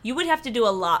unconditional. You would have to do a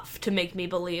lot to make me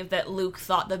believe that Luke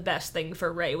thought the best thing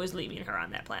for Rey was leaving her on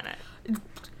that planet.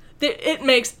 It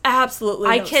makes absolutely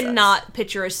no sense. I cannot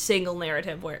picture a single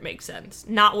narrative where it makes sense.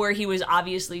 Not where he was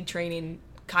obviously training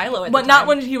Kylo at the time. But not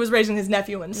when he was raising his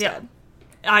nephew instead.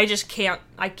 Yeah. I just can't.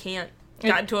 I can't.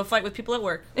 Got into a fight with people at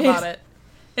work about it.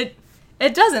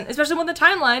 It doesn't, especially when the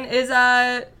timeline is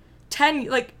 10,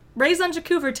 like, Rey's on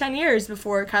Jakku for 10 years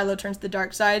before Kylo turns to the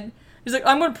dark side. He's like,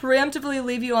 I'm going to preemptively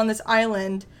leave you on this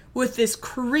island with this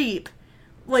creep.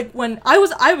 Like, when I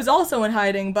was also in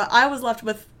hiding, but I was left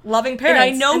with loving parents.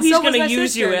 And I know he's going to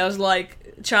use you as,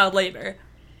 like, child labor.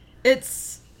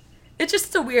 It's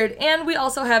just so weird. And we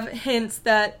also have hints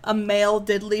that a male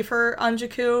did leave her on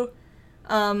Jakku.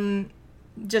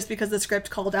 Just because the script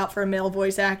called out for a male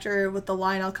voice actor with the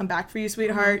line, I'll come back for you,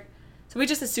 sweetheart. So we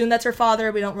just assume that's her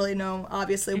father. We don't really know,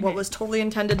 obviously, what was totally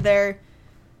intended there.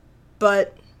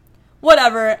 But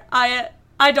whatever. I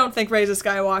don't think Rey's a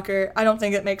Skywalker. I don't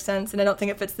think it makes sense, and I don't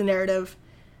think it fits the narrative.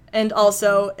 And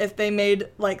also, if they made,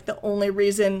 like, the only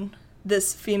reason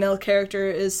this female character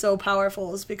is so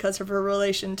powerful is because of her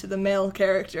relation to the male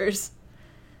characters,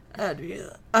 I'd be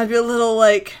a little,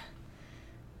 like,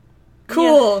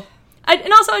 cool. Yeah.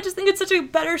 And also, I just think it's such a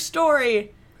better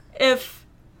story if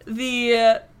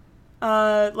the,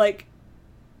 like,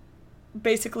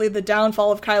 basically the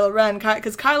downfall of Kylo Ren,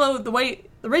 because Kylo,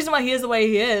 the reason why he is the way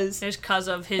he is because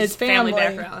of his family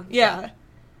background. Yeah.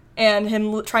 And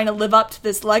him trying to live up to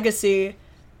this legacy,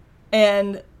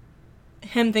 and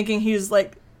him thinking he's,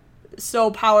 like,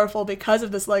 so powerful because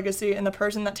of this legacy, and the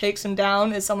person that takes him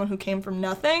down is someone who came from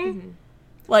nothing.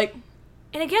 Like...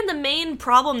 And again, the main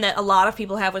problem that a lot of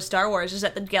people have with Star Wars is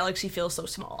that the galaxy feels so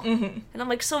small. And I'm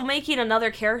like, so making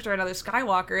another character, another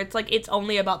Skywalker, it's like, it's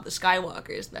only about the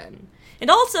Skywalkers then. And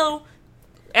also,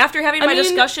 after having my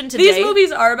discussion today... These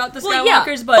movies are about the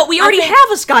Skywalkers, but we already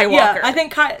have a Skywalker. Yeah, I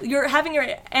think you're having your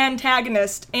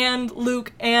antagonist, and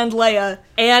Luke, and Leia.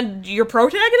 And your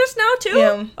protagonist now, too?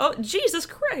 Yeah. Oh, Jesus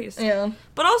Christ. Yeah.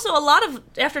 But also,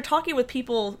 after talking with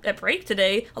people at break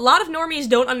today, a lot of normies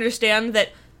don't understand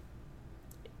that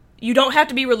you don't have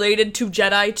to be related to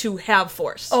Jedi to have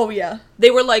Force. Oh, yeah.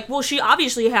 They were like, well, she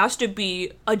obviously has to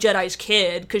be a Jedi's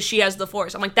kid because she has the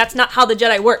Force. I'm like, that's not how the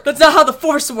Jedi work. That's not how the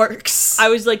Force works. I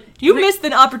was like... You missed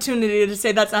an opportunity to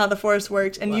say that's not how the Force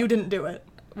works, and you didn't do it.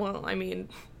 Well, I mean,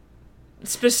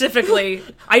 specifically,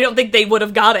 I don't think they would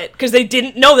have got it because they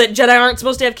didn't know that Jedi aren't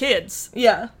supposed to have kids.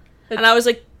 Yeah. And I was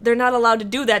like, they're not allowed to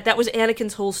do that. That was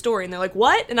Anakin's whole story. And they're like,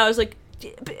 what? And I was like...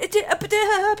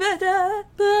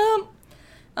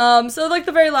 So, like,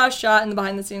 the very last shot in the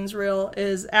behind-the-scenes reel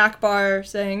is Akbar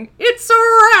saying, "It's a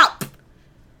wrap!"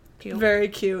 Cute. Very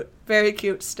cute. Very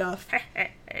cute stuff.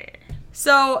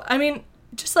 So, I mean,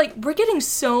 just, like, we're getting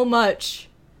so much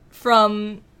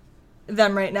from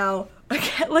them right now.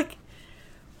 Like,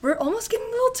 we're almost getting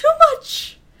a little too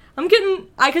much.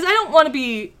 Because I don't want to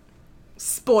be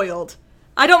spoiled.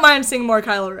 I don't mind seeing more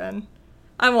Kylo Ren.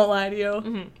 I won't lie to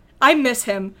you. I miss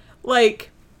him. Like...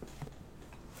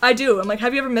 I do. I'm like,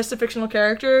 have you ever missed a fictional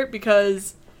character?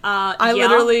 Because I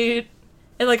literally,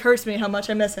 it, like, hurts me how much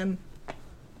I miss him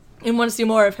and want to see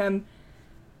more of him.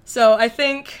 So I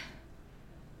think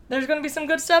there's going to be some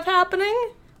good stuff happening.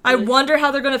 Really? I wonder how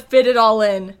they're going to fit it all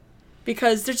in,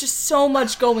 because there's just so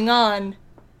much going on.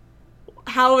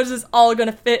 How is this all going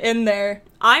to fit in there?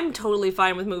 I'm totally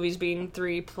fine with movies being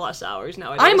 3+ hours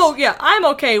nowadays. I'm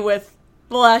okay with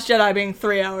The Last Jedi being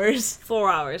 3 hours.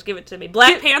 4 hours, give it to me.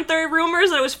 Black Panther rumors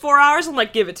that it was 4 hours, I'm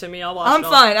like, give it to me, I'll watch it.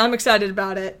 I'm fine, I'm excited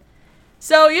about it.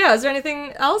 So, yeah, is there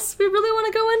anything else we really want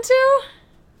to go into?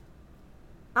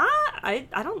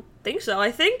 I don't think so.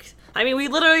 I mean, we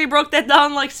literally broke that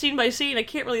down, like, scene by scene. I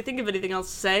can't really think of anything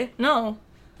else to say. No.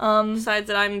 Besides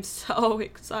that, I'm so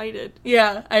excited.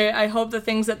 Yeah, I hope the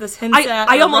things that this hints at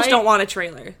I almost don't want a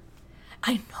trailer.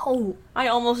 I know. I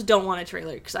almost don't want a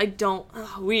trailer, because I don't...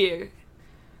 weird.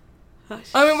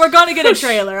 I mean, we're gonna get a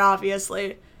trailer,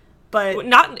 obviously, but...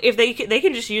 Not if they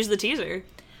can just use the teaser.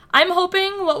 I'm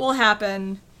hoping what will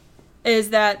happen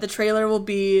is that the trailer will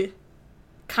be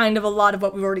kind of a lot of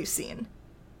what we've already seen.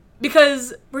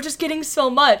 because we're just getting so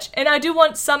much. And I do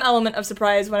want some element of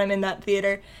surprise when I'm in that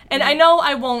theater. And I know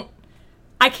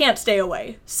I can't stay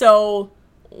away. So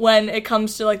when it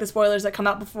comes to, like, the spoilers that come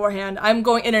out beforehand, I'm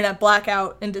going internet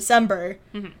blackout in December.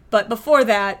 Mm-hmm. But before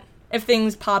that, if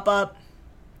things pop up,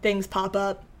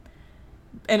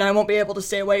 and I won't be able to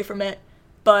stay away from it.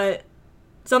 But,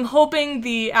 so I'm hoping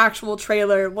the actual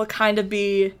trailer will kind of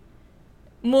be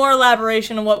more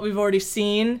elaboration on what we've already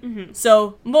seen. Mm-hmm.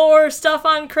 So, more stuff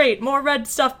on Crate, more red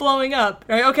stuff blowing up.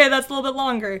 Right? Okay, that's a little bit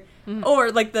longer. Mm-hmm.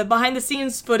 Or, like, the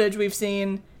behind-the-scenes footage we've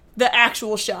seen, the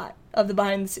actual shot of the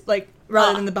behind-the-scenes, like,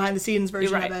 rather than the behind-the-scenes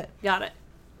version of it. Got it.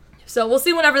 So, we'll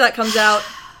see whenever that comes out.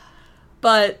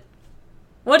 But,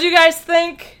 what do you guys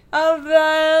think of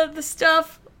the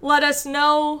stuff? Let us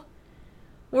know.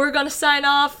 We're gonna sign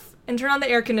off and turn on the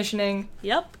air conditioning.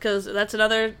 Yep, because that's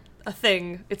a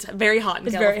thing. It's very hot in California.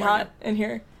 It's very hot in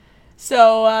here.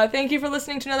 So, thank you for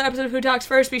listening to another episode of Who Talks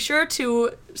First. Be sure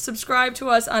to subscribe to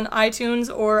us on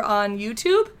iTunes or on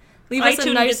YouTube. Leave us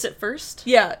a nice... gets it first?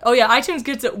 Yeah. Oh, yeah, iTunes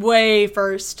gets it way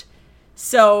first.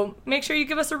 So, make sure you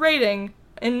give us a rating.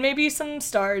 And maybe some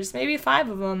stars. Maybe 5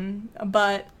 of them.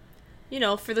 But... you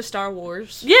know, for the Star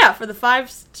Wars. Yeah, for the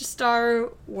 5-Star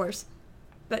Wars.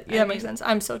 That makes sense.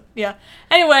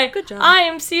 Anyway, good job. I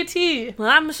am CT.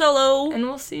 I'm Solo. And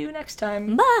we'll see you next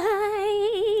time.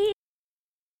 Bye.